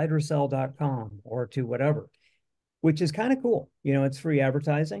to glidercell.com or to whatever, which is kind of cool. It's free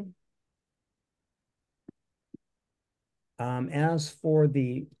advertising. As for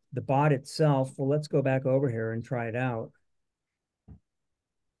the bot itself, well, let's go back over here and try it out.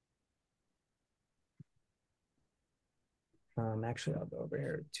 Actually, I'll go over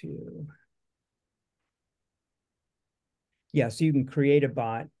here to, yeah, so you can create a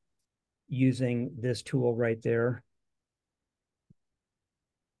bot. using this tool right there.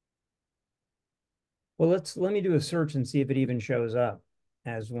 Well, let me do a search and see if it even shows up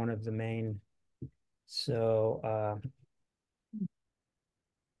as one of the main. So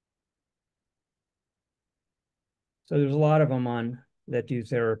so there's a lot of them on that do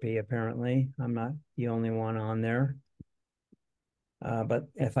therapy, apparently. I'm not the only one on there. But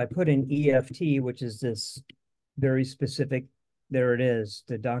if I put in EFT, which is this very specific, there it is,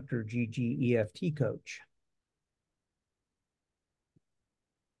 the Dr. GG EFT coach.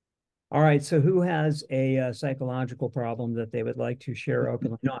 All right, so who has a psychological problem that they would like to share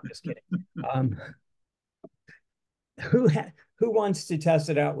openly? No, I'm just kidding. Who wants to test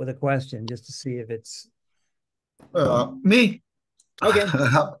it out with a question just to see if it's Me. okay?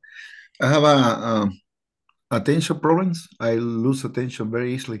 I have attention problems. I lose attention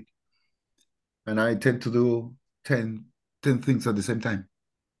very easily, and I tend to do 10 things at the same time.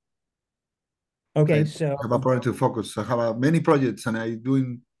 Okay, I so have a problem to focus. I have many projects, and I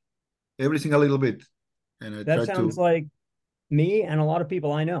doing everything a little bit, and I that try sounds to. like me and a lot of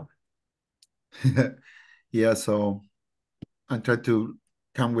people I know. Yeah, so I try to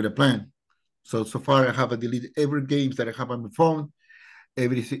come with a plan. So far, I have deleted every games that I have on my phone,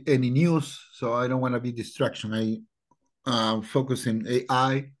 everything, any news. So I don't want to be distraction. I focus in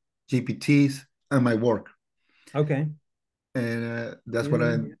AI, GPTs, and my work, Okay. and that's what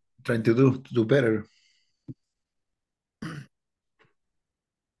Yeah. I'm trying to do better.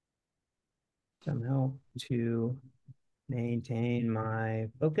 Somehow to maintain my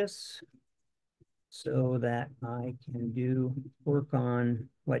focus so that I can do work on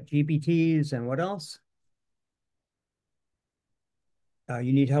what GPTs and what else?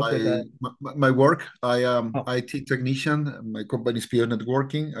 You need help with a My work. I am oh, IT technician. My company is Pure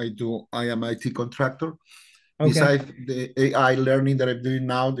Networking. I am IT contractor. okay. Besides the AI learning that I'm doing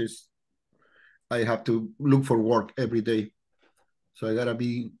now, this I have to look for work every day. So I gotta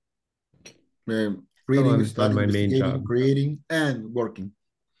be Still reading, on studying, my main investigating, job. creating, and working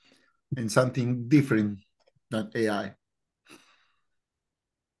in something different than AI.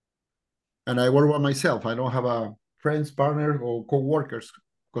 And I work by myself. I don't have a friends, partner, or co-workers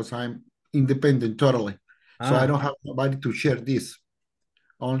because I'm independent totally. So I Ah, don't have nobody to share this.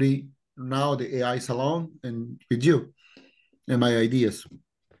 Only now the AI Salon and with you and my ideas.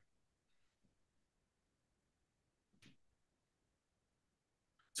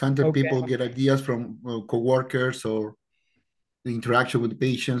 Sometimes okay. people get ideas from co-workers or the interaction with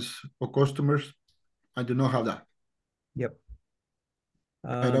patients or customers. I do not have that. Yep.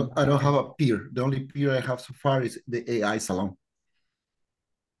 I don't have a peer. The only peer I have so far is the AI Salon.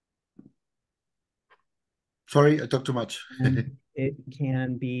 Sorry, I talk too much. And it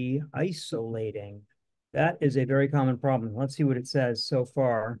can be isolating. That is a very common problem. Let's see what it says so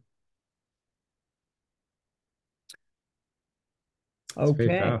far. It's very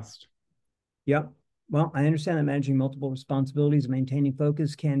Okay. fast. Yep. Well, I understand that managing multiple responsibilities, maintaining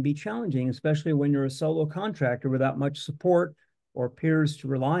focus can be challenging, especially when you're a solo contractor without much support or peers to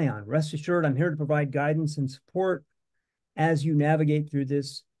rely on. Rest assured, I'm here to provide guidance and support as you navigate through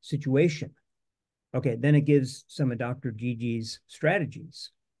this situation. Okay, then it gives some of Dr. Gigi's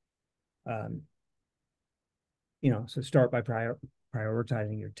strategies. Um, so start by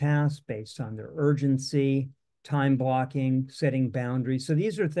prioritizing your tasks based on their urgency, time blocking, setting boundaries. So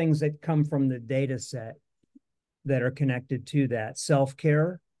these are things that come from the data set that are connected to that.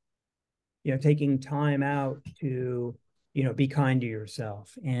 Self-care, taking time out to, be kind to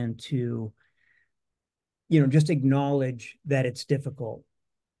yourself and to, just acknowledge that it's difficult.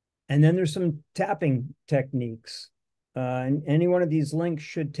 And then there's some tapping techniques. And any one of these links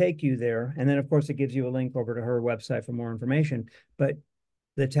should take you there. And then, of course, it gives you a link over to her website for more information. But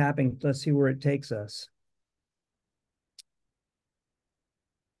the tapping, let's see where it takes us.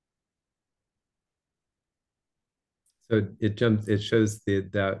 So it shows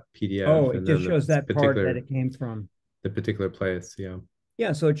that Oh, PDF it and just then shows that part that it came from. the particular place. Yeah.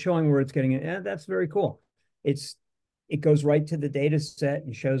 Yeah, so it's showing where it's getting it. Yeah, that's very cool. It goes right to the data set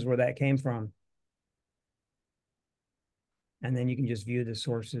and shows where that came from. And then you can just view the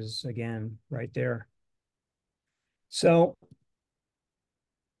sources again right there. So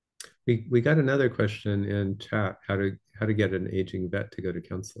We got another question in chat, how to get an aging vet to go to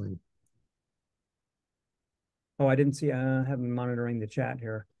counseling. oh, I didn't see I have been monitoring the chat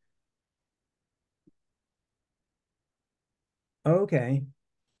here. Okay.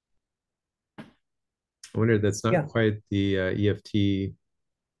 I wonder that's not Yeah. quite the EFT.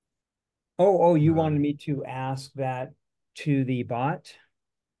 Oh, you wanted me to ask that to the bot?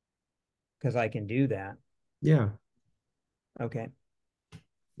 Because I can do that. Yeah. Okay.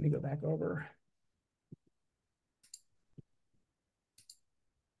 Let me go back over.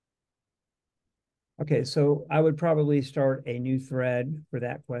 Okay, so I would probably start a new thread for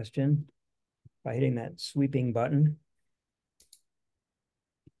that question by hitting that sweeping button.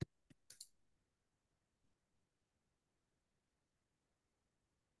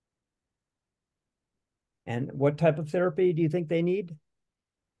 And what type of therapy do you think they need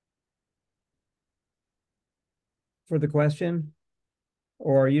for the question?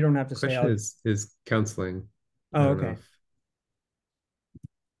 Or you don't have to say. Question is counseling. Oh, okay.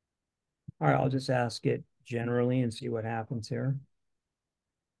 All right, I'll just ask it generally and see what happens here.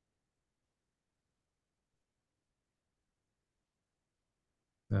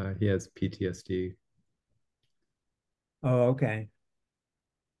 He has PTSD. Oh, okay.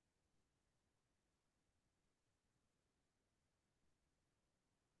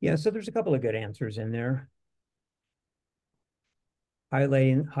 Yeah, so there's a couple of good answers in there.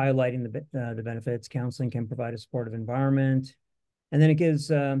 Highlighting the benefits. Counseling can provide a supportive environment. And then it gives,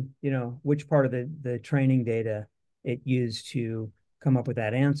 which part of the training data it used to come up with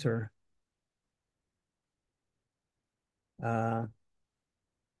that answer. Yeah.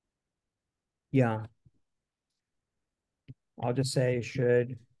 I'll just say,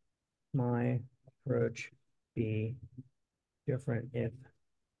 should my approach be different if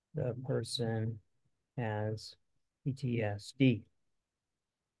the person has PTSD?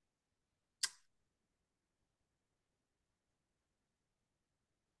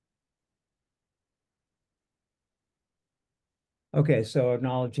 Okay, so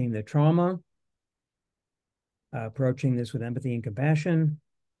acknowledging the trauma, approaching this with empathy and compassion,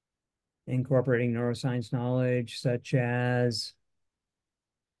 incorporating neuroscience knowledge such as,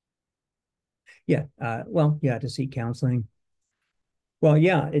 to seek counseling. Well,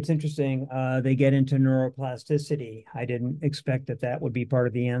 yeah, it's interesting. They get into neuroplasticity. I didn't expect that would be part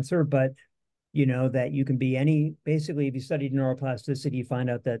of the answer, but that you can be basically, if you studied neuroplasticity, you find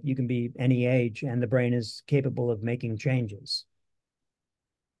out that you can be any age and the brain is capable of making changes.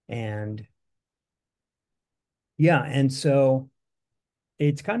 And yeah, and so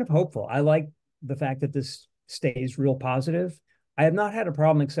it's kind of hopeful. I like the fact that this stays real positive. I have not had a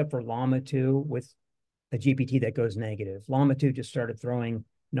problem except for Llama 2 with a GPT that goes negative. Llama 2 just started throwing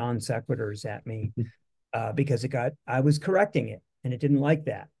non sequiturs at me because I was correcting it and it didn't like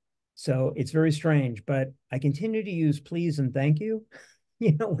that. So it's very strange, but I continue to use please and thank you,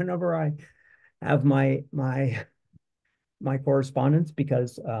 whenever I have my correspondence,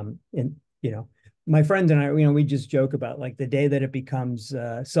 because my friends and I, we just joke about like the day that it becomes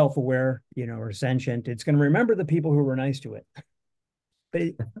self-aware, or sentient, it's going to remember the people who were nice to it.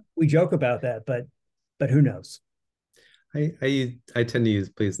 But we joke about that, but who knows? I tend to use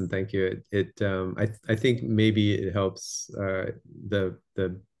please and thank you. I think maybe it helps the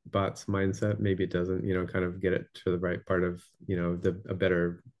bot's mindset. Maybe it doesn't, kind of get it to the right part of, a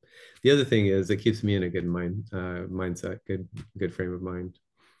better. The other thing is it keeps me in a good mindset, good frame of mind.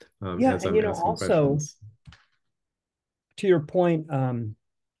 As I'm asking also questions. To your point, and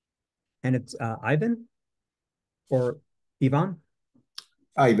it's Ivan or Ivan?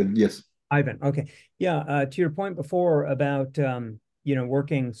 Ivan, yes. Ivan, okay. Yeah, to your point before about,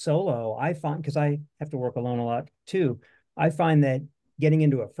 working solo, I find, because I have to work alone a lot too, I find that getting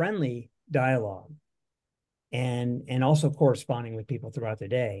into a friendly dialogue and also corresponding with people throughout the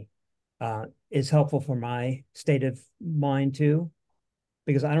day is helpful for my state of mind too.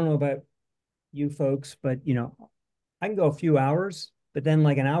 Because I don't know about you folks, but, I can go a few hours, but then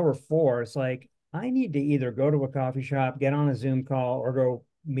like an hour 4, it's like, I need to either go to a coffee shop, get on a Zoom call, or go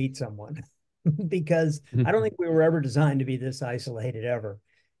meet someone because I don't think we were ever designed to be this isolated ever.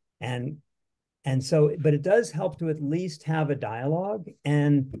 And so, but it does help to at least have a dialogue.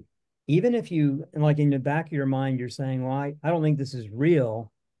 And even if you, like in the back of your mind, you're saying, well, I don't think this is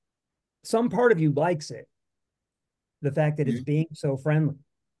real. Some part of you likes it. The fact that it's being so friendly.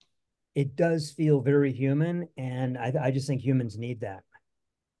 It does feel very human. And I just think humans need that.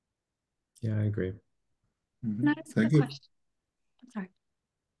 Yeah, I agree. Can I ask a question? I'm sorry.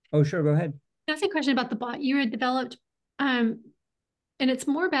 Oh, sure. Go ahead. Can I ask a question about the bot you had developed? And it's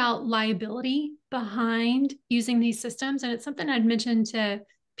more about liability behind using these systems. And it's something I'd mentioned to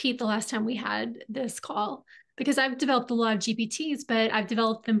Pete the last time we had this call, because I've developed a lot of GPTs, but I've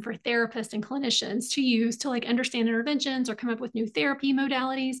developed them for therapists and clinicians to use to like understand interventions or come up with new therapy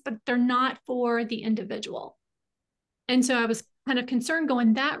modalities, but they're not for the individual. And so I was kind of concerned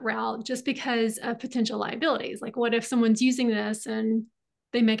going that route just because of potential liabilities. Like, what if someone's using this and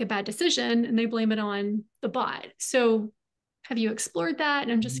they make a bad decision and they blame it on the bot? So have you explored that?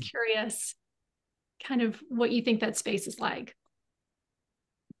 And I'm just curious kind of what you think that space is like.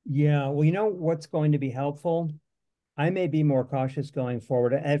 Yeah, well, you know what's going to be helpful? I may be more cautious going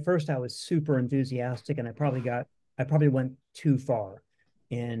forward. At first, I was super enthusiastic, and I probably went too far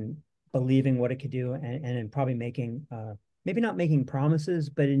in believing what it could do, and in probably making, maybe not making promises,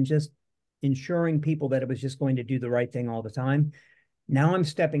 but in just ensuring people that it was just going to do the right thing all the time. Now I'm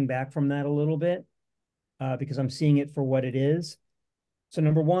stepping back from that a little bit, because I'm seeing it for what it is. So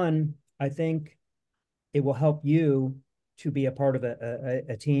number one, I think it will help you to be a part of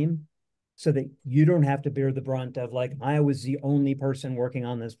a team so that you don't have to bear the brunt of like, I was the only person working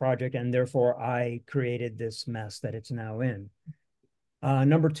on this project and therefore I created this mess that it's now in.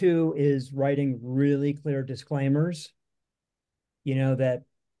 Number two is writing really clear disclaimers, that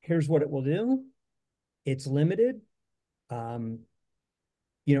here's what it will do. It's limited. Um,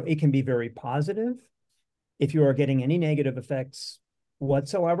 it can be very positive. If you are getting any negative effects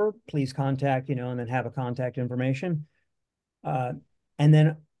whatsoever, please contact, and then have a contact information. Uh, and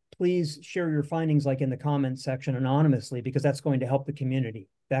then please share your findings like in the comments section anonymously, because that's going to help the community,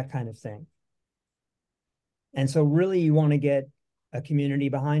 that kind of thing. And so really you want to get a community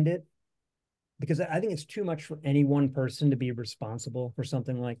behind it, because I think it's too much for any one person to be responsible for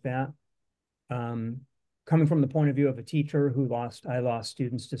something like that. Coming from the point of view of a teacher I lost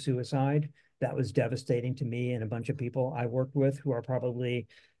students to suicide. That was devastating to me and a bunch of people I worked with who are probably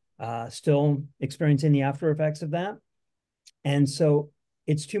still experiencing the after effects of that. And so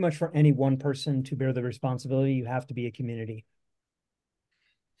it's too much for any one person to bear the responsibility. You have to be a community.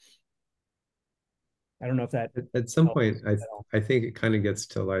 I don't know if that At some point, helps. I think it kind of gets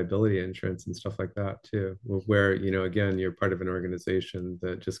to liability insurance and stuff like that too, where, again, you're part of an organization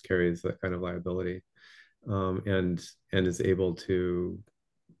that just carries that kind of liability, and is able to,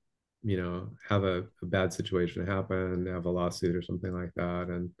 have a bad situation happen, have a lawsuit or something like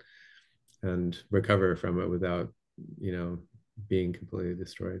that, and recover from it without, being completely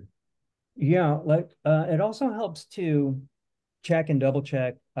destroyed. Yeah, like it also helps to check and double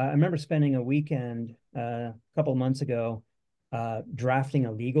check. I remember spending a weekend a couple of months ago drafting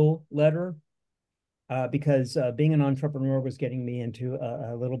a legal letter, because being an entrepreneur was getting me into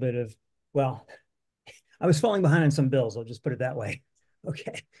a little bit of, well, I was falling behind on some bills. I'll just put it that way.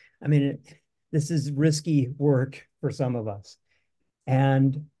 Okay. I mean, this is risky work for some of us.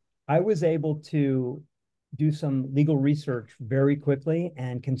 And I was able to do some legal research very quickly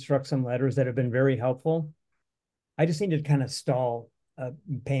and construct some letters that have been very helpful. I just needed to kind of stall a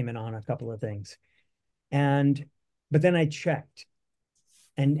payment on a couple of things. But then I checked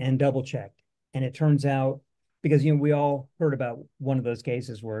and double checked. And it turns out, because, we all heard about one of those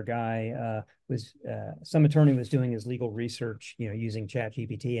cases where a guy some attorney was doing his legal research, using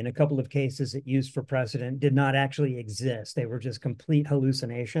ChatGPT, and a couple of cases it used for precedent did not actually exist. They were just complete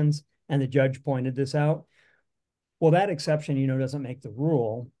hallucinations. And the judge pointed this out. Well, that exception, doesn't make the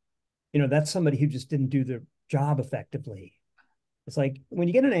rule. That's somebody who just didn't do the job effectively. It's like when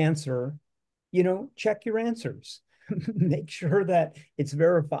you get an answer, check your answers, make sure that it's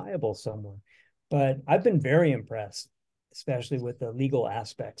verifiable somewhere. But I've been very impressed, especially with the legal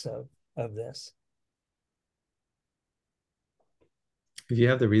aspects of this. If you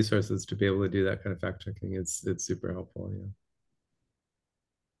have the resources to be able to do that kind of fact checking, it's super helpful. Yeah.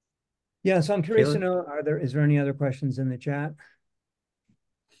 Yeah. So I'm curious to Kayla? know, is there any other questions in the chat?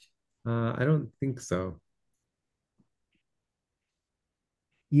 I don't think so.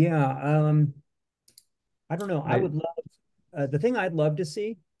 Yeah. I don't know. I would love, the thing I'd love to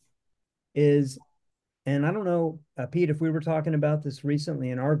see is, and I don't know, Pete, if we were talking about this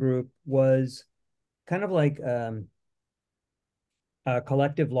recently in our group, was kind of like a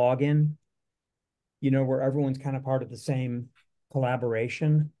collective login, where everyone's kind of part of the same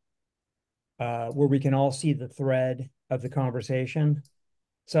collaboration, where we can all see the thread of the conversation.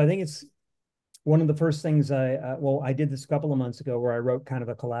 So I think it's one of the first things I did this a couple of months ago where I wrote kind of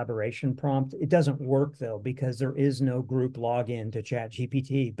a collaboration prompt. It doesn't work though, because there is no group login to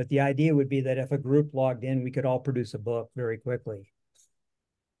ChatGPT. But the idea would be that if a group logged in, we could all produce a book very quickly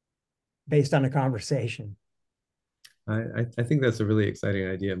based on a conversation. I think that's a really exciting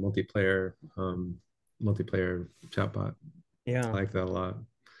idea, multiplayer chatbot. Yeah. I like that a lot.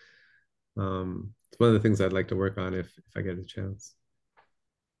 It's one of the things I'd like to work on if I get a chance.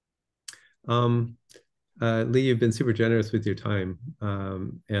 Lee, you've been super generous with your time,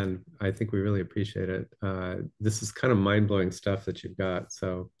 and I think we really appreciate it. This is kind of mind-blowing stuff that you've got.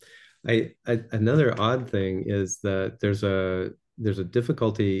 So, another odd thing is that there's a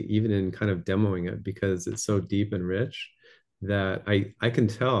difficulty even in kind of demoing it, because it's so deep and rich that I can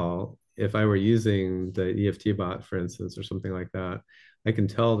tell if I were using the EFT bot, for instance, or something like that, I can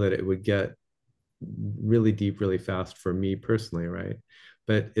tell that it would get really deep really fast for me personally, right?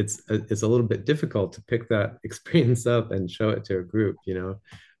 but it's a little bit difficult to pick that experience up and show it to a group, you know.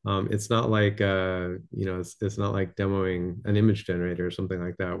 It's not like it's not like demoing an image generator or something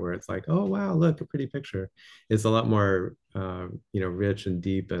like that, where it's like, oh wow, look, a pretty picture. It's a lot more rich and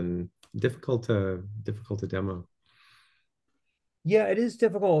deep and difficult to demo. Yeah, it is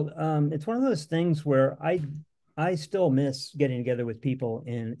difficult. It's one of those things where I still miss getting together with people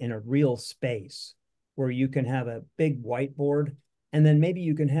in a real space where you can have a big whiteboard and then maybe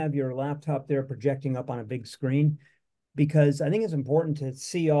you can have your laptop there projecting up on a big screen, because I think it's important to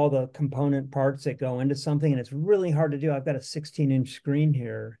see all the component parts that go into something, and it's really hard to do. I've got a 16-inch screen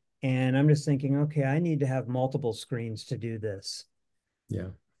here, and I'm just thinking, okay, I need to have multiple screens to do this. Yeah.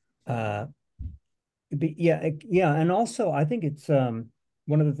 Uh, yeah, and also I think it's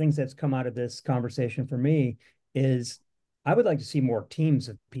one of the things that's come out of this conversation for me is I would like to see more teams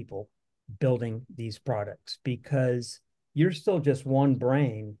of people building these products, because you're still just one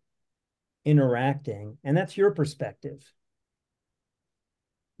brain interacting, and that's your perspective.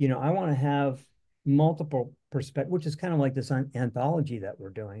 I want to have multiple perspectives, which is kind of like this anthology that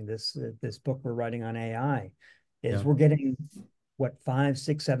we're doing. This book we're writing on AI is we're getting what 5,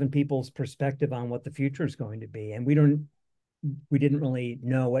 6, 7 people's perspective on what the future is going to be, and we didn't really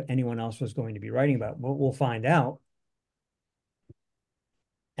know what anyone else was going to be writing about. We'll find out.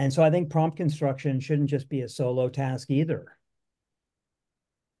 And so I think prompt construction shouldn't just be a solo task either.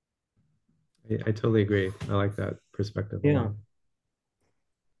 I totally agree. I like that perspective a Yeah.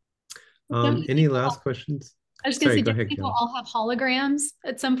 lot. Any last questions? I was going to say, Go do you ahead, think we'll Kim. all have holograms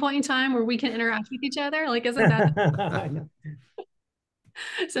at some point in time where we can interact with each other? Like, isn't that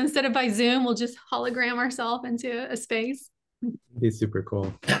so instead of by Zoom, we'll just hologram ourselves into a space? Be super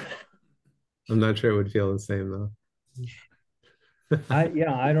cool. I'm not sure it would feel the same though.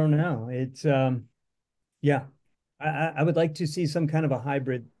 I don't know. It's yeah. I would like to see some kind of a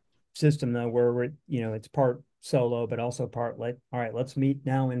hybrid system though, where it's part solo, but also part like, all right, let's meet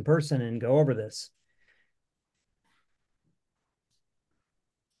now in person and go over this.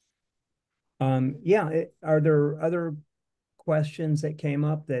 Are there other questions that came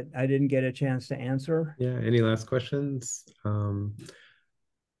up that I didn't get a chance to answer? Yeah, any last questions?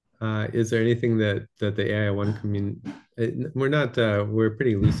 Is there anything that the AI one community, we're a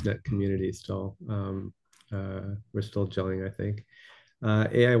pretty loose knit community still. We're still gelling, I think.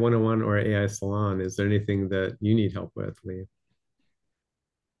 AI 101 or AI Salon, is there anything that you need help with, Lee?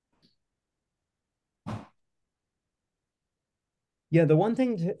 Yeah, the one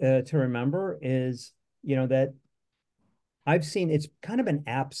thing to remember is, that I've seen it's kind of been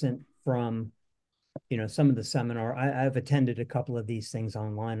absent from, some of the seminar. I've attended a couple of these things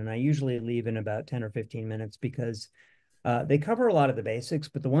online, and I usually leave in about 10 or 15 minutes because they cover a lot of the basics.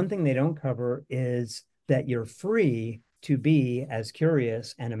 But the one thing they don't cover is that you're free to be as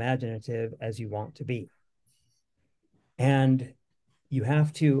curious and imaginative as you want to be. And you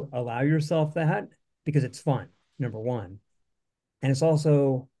have to allow yourself that because it's fun, number one. And it's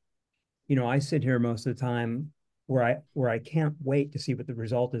also, I sit here most of the time where I can't wait to see what the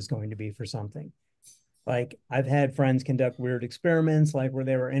result is going to be for something. Like I've had friends conduct weird experiments, like where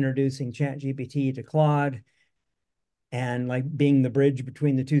they were introducing ChatGPT to Claude and like being the bridge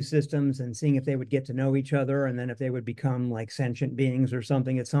between the two systems and seeing if they would get to know each other and then if they would become like sentient beings or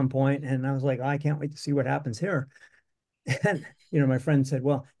something at some point. And I was like, oh, I can't wait to see what happens here. And, my friend said,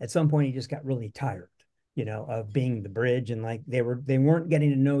 well, at some point he just got really tired, of being the bridge, and like they weren't getting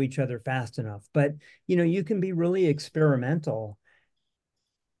to know each other fast enough. But, you can be really experimental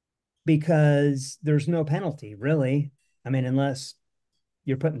because there's no penalty, really. I mean, unless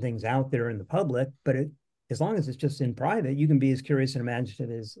you're putting things out there in the public, but as long as it's just in private, you can be as curious and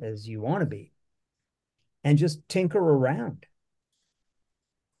imaginative as you want to be and just tinker around.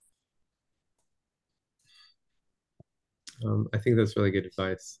 I think that's really good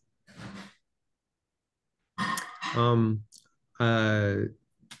advice. Um, Ivan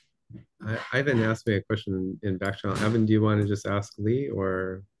asked me a question in back channel. Ivan, do you want to just ask Lee,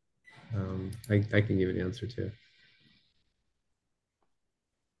 or I can give an answer too?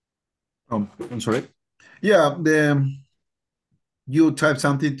 I'm sorry. Yeah, you type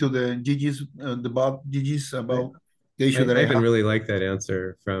something to the Gigi's, the bot Gigi's about the issue that I Ivan have. really liked that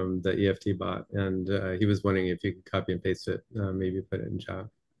answer from the EFT bot, and he was wondering if you could copy and paste it, maybe put it in chat.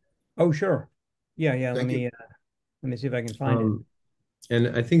 Oh, sure. Yeah. Let Thank you. me see if I can find it.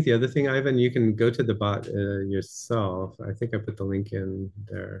 And I think the other thing, Ivan, you can go to the bot yourself. I think I put the link in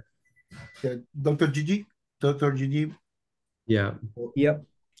there. Dr. Gigi? Dr. Gigi? Yeah. Yep.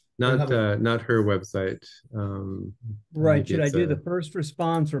 Not her website. Right. Should I do the first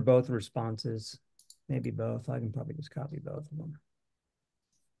response or both responses? Maybe both. I can probably just copy both of them.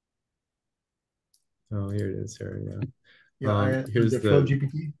 Oh, here it is here. Yeah. Yeah, Here's the Flow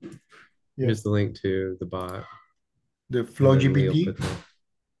GPT. Yeah, here's the link to the bot. the And Flow then Lee will GPT. put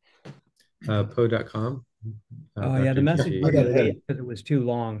the po.com. Oh yeah, the Dr. message GT. would got have it, got paid it. because it was too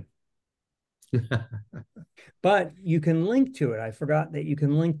long. But you can link to it. I forgot that you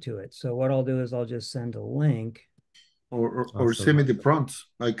can link to it. So what I'll do is I'll just send a link. Or Awesome. send me the prompts.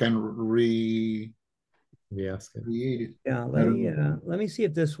 I can recreate Re-ask it. it. Yeah, I don't know. let me see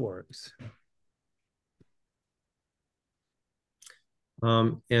if this works.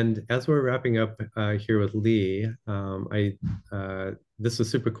 And as we're wrapping up here with Lee, this was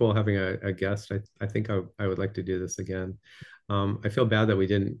super cool having a guest. I think I would like to do this again. I feel bad that we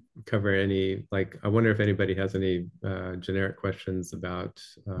didn't cover any, like, I wonder if anybody has any generic questions about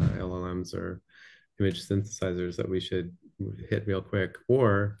LLMs or image synthesizers that we should hit real quick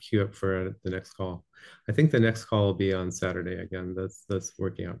or queue up for the next call. I think the next call will be on Saturday again. That's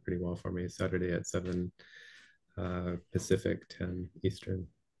working out pretty well for me. Saturday at 7 Pacific, 10 Eastern.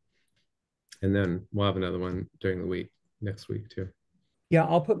 And then we'll have another one during the week, next week too. Yeah,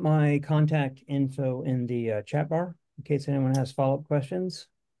 I'll put my contact info in the chat bar in case anyone has follow-up questions.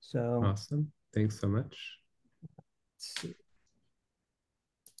 So Awesome. Thanks so much. let's see.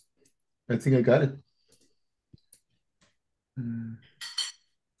 I think I got it.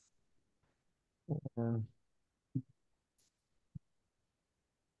 Uh,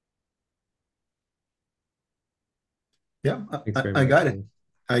 Yeah, Thanks very I much. got it.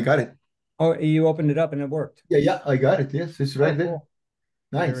 I got it. Oh, you opened it up and it worked. Yeah, I got it. Yes, it's right there. Cool.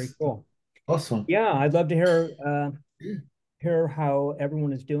 Nice. Very cool. Awesome. Yeah, I'd love to hear how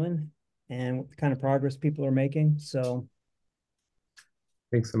everyone is doing and what kind of progress people are making. So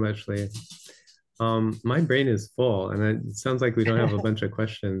Thanks so much, Lee. My brain is full and it sounds like we don't have a bunch of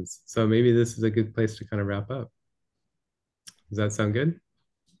questions. So maybe this is a good place to kind of wrap up. Does that sound good?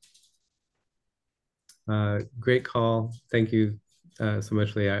 Great call. Thank you so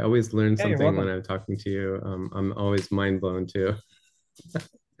much, Lee. I always learn yeah, you're something when welcome. I'm talking to you. I'm always mind blown too.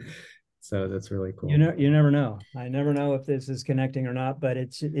 So that's really cool. You never know. I never know if this is connecting or not, but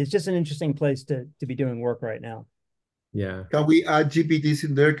it's just an interesting place to be doing work right now. Yeah. Can we add GPTs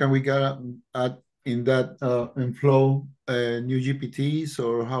in there? Can we add in that in Flow new GPTs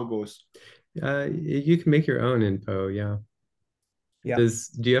or how it goes? You can make your own in Poe, yeah. Yeah.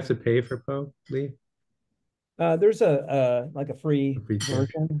 Do you have to pay for Poe, Lee? There's like a free A free tier?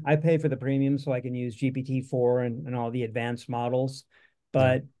 version. I pay for the premium so I can use GPT-4 and all the advanced models,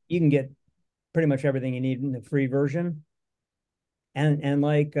 but you can get pretty much everything you need in the free version. And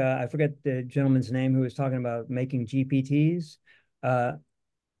like I forget the gentleman's name who was talking about making GPTs.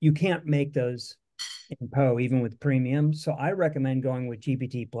 You can't make those in Poe even with premium. So I recommend going with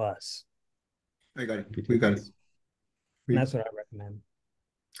GPT Plus. I got it. GPT We got it. Plus. And that's what I recommend.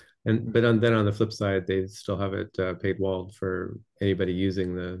 But then on the flip side, they still have it paid walled for anybody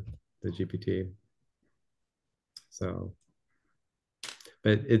using the GPT. So,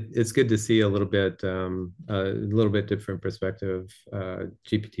 but it's good to see a little bit different perspective.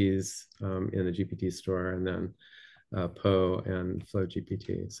 GPTs in the GPT store, and then Poe and Flow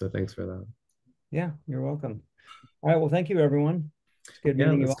GPT. So thanks for that. Yeah, you're welcome. All right. Well, thank you, everyone. It's good Yeah,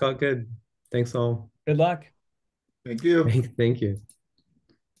 meeting you let's all. call it good. Thanks all. Good luck. Thank you. Thank you.